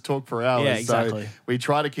 We could just talk for hours. Yeah, exactly. So we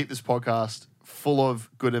try to keep this podcast full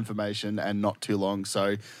of good information and not too long.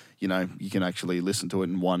 So, you know, you can actually listen to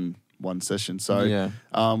it in one session. So,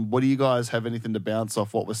 what do you guys have anything to bounce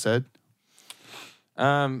off what was said?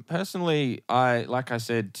 Personally, like I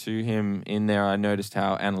said to him in there, I noticed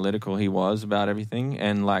how analytical he was about everything.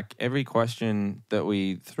 And like every question that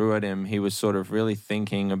we threw at him, he was sort of really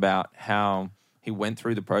thinking about how he went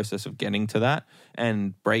through the process of getting to that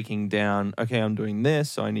and breaking down, okay, I'm doing this,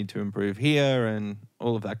 so I need to improve here and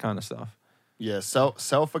all of that kind of stuff. Yeah,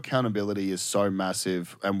 self accountability is so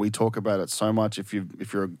massive, and we talk about it so much. If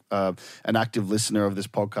you're an active listener of this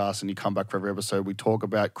podcast and you come back for every episode, we talk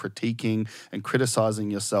about critiquing and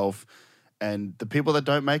criticizing yourself. And the people that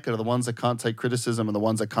don't make it are the ones that can't take criticism and the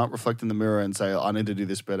ones that can't reflect in the mirror and say, I need to do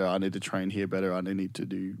this better, I need to train here better, I need to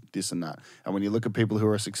do this and that. And when you look at people who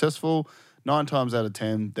are successful, 9 times out of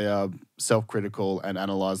 10, they are self-critical and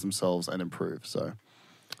analyze themselves and improve. So.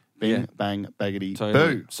 Bing, bang, baggity,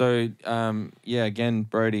 boo. So, again,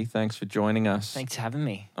 Brody, thanks for joining us. Thanks for having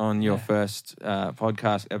me. On your first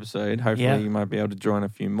podcast episode. Hopefully you might be able to join a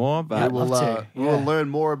few more. But we'll learn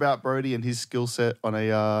more about Brody and his skill set on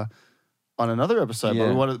another episode.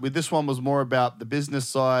 Yeah. But this one was more about the business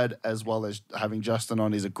side as well as having Justin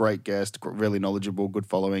on. He's a great guest, really knowledgeable, good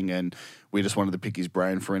following, and we just wanted to pick his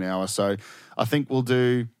brain for an hour. So I think we'll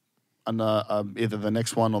do... And either the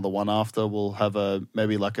next one or the one after, we'll have an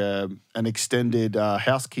extended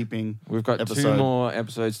housekeeping. We've got episode. 2 more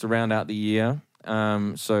episodes to round out the year.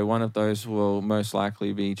 So one of those will most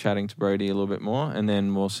likely be chatting to Brody a little bit more, and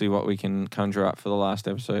then we'll see what we can conjure up for the last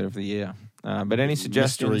episode of the year. But any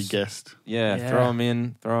suggestions? Mystery guest. Yeah, throw them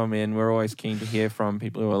in. We're always keen to hear from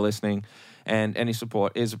people who are listening. And any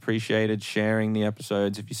support is appreciated. Sharing the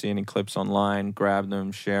episodes. If you see any clips online, grab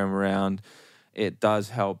them, share them around. It does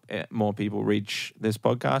help more people reach this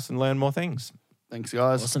podcast and learn more things. Thanks,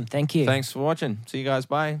 guys. Awesome. Thank you. Thanks for watching. See you guys.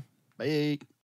 Bye. Bye.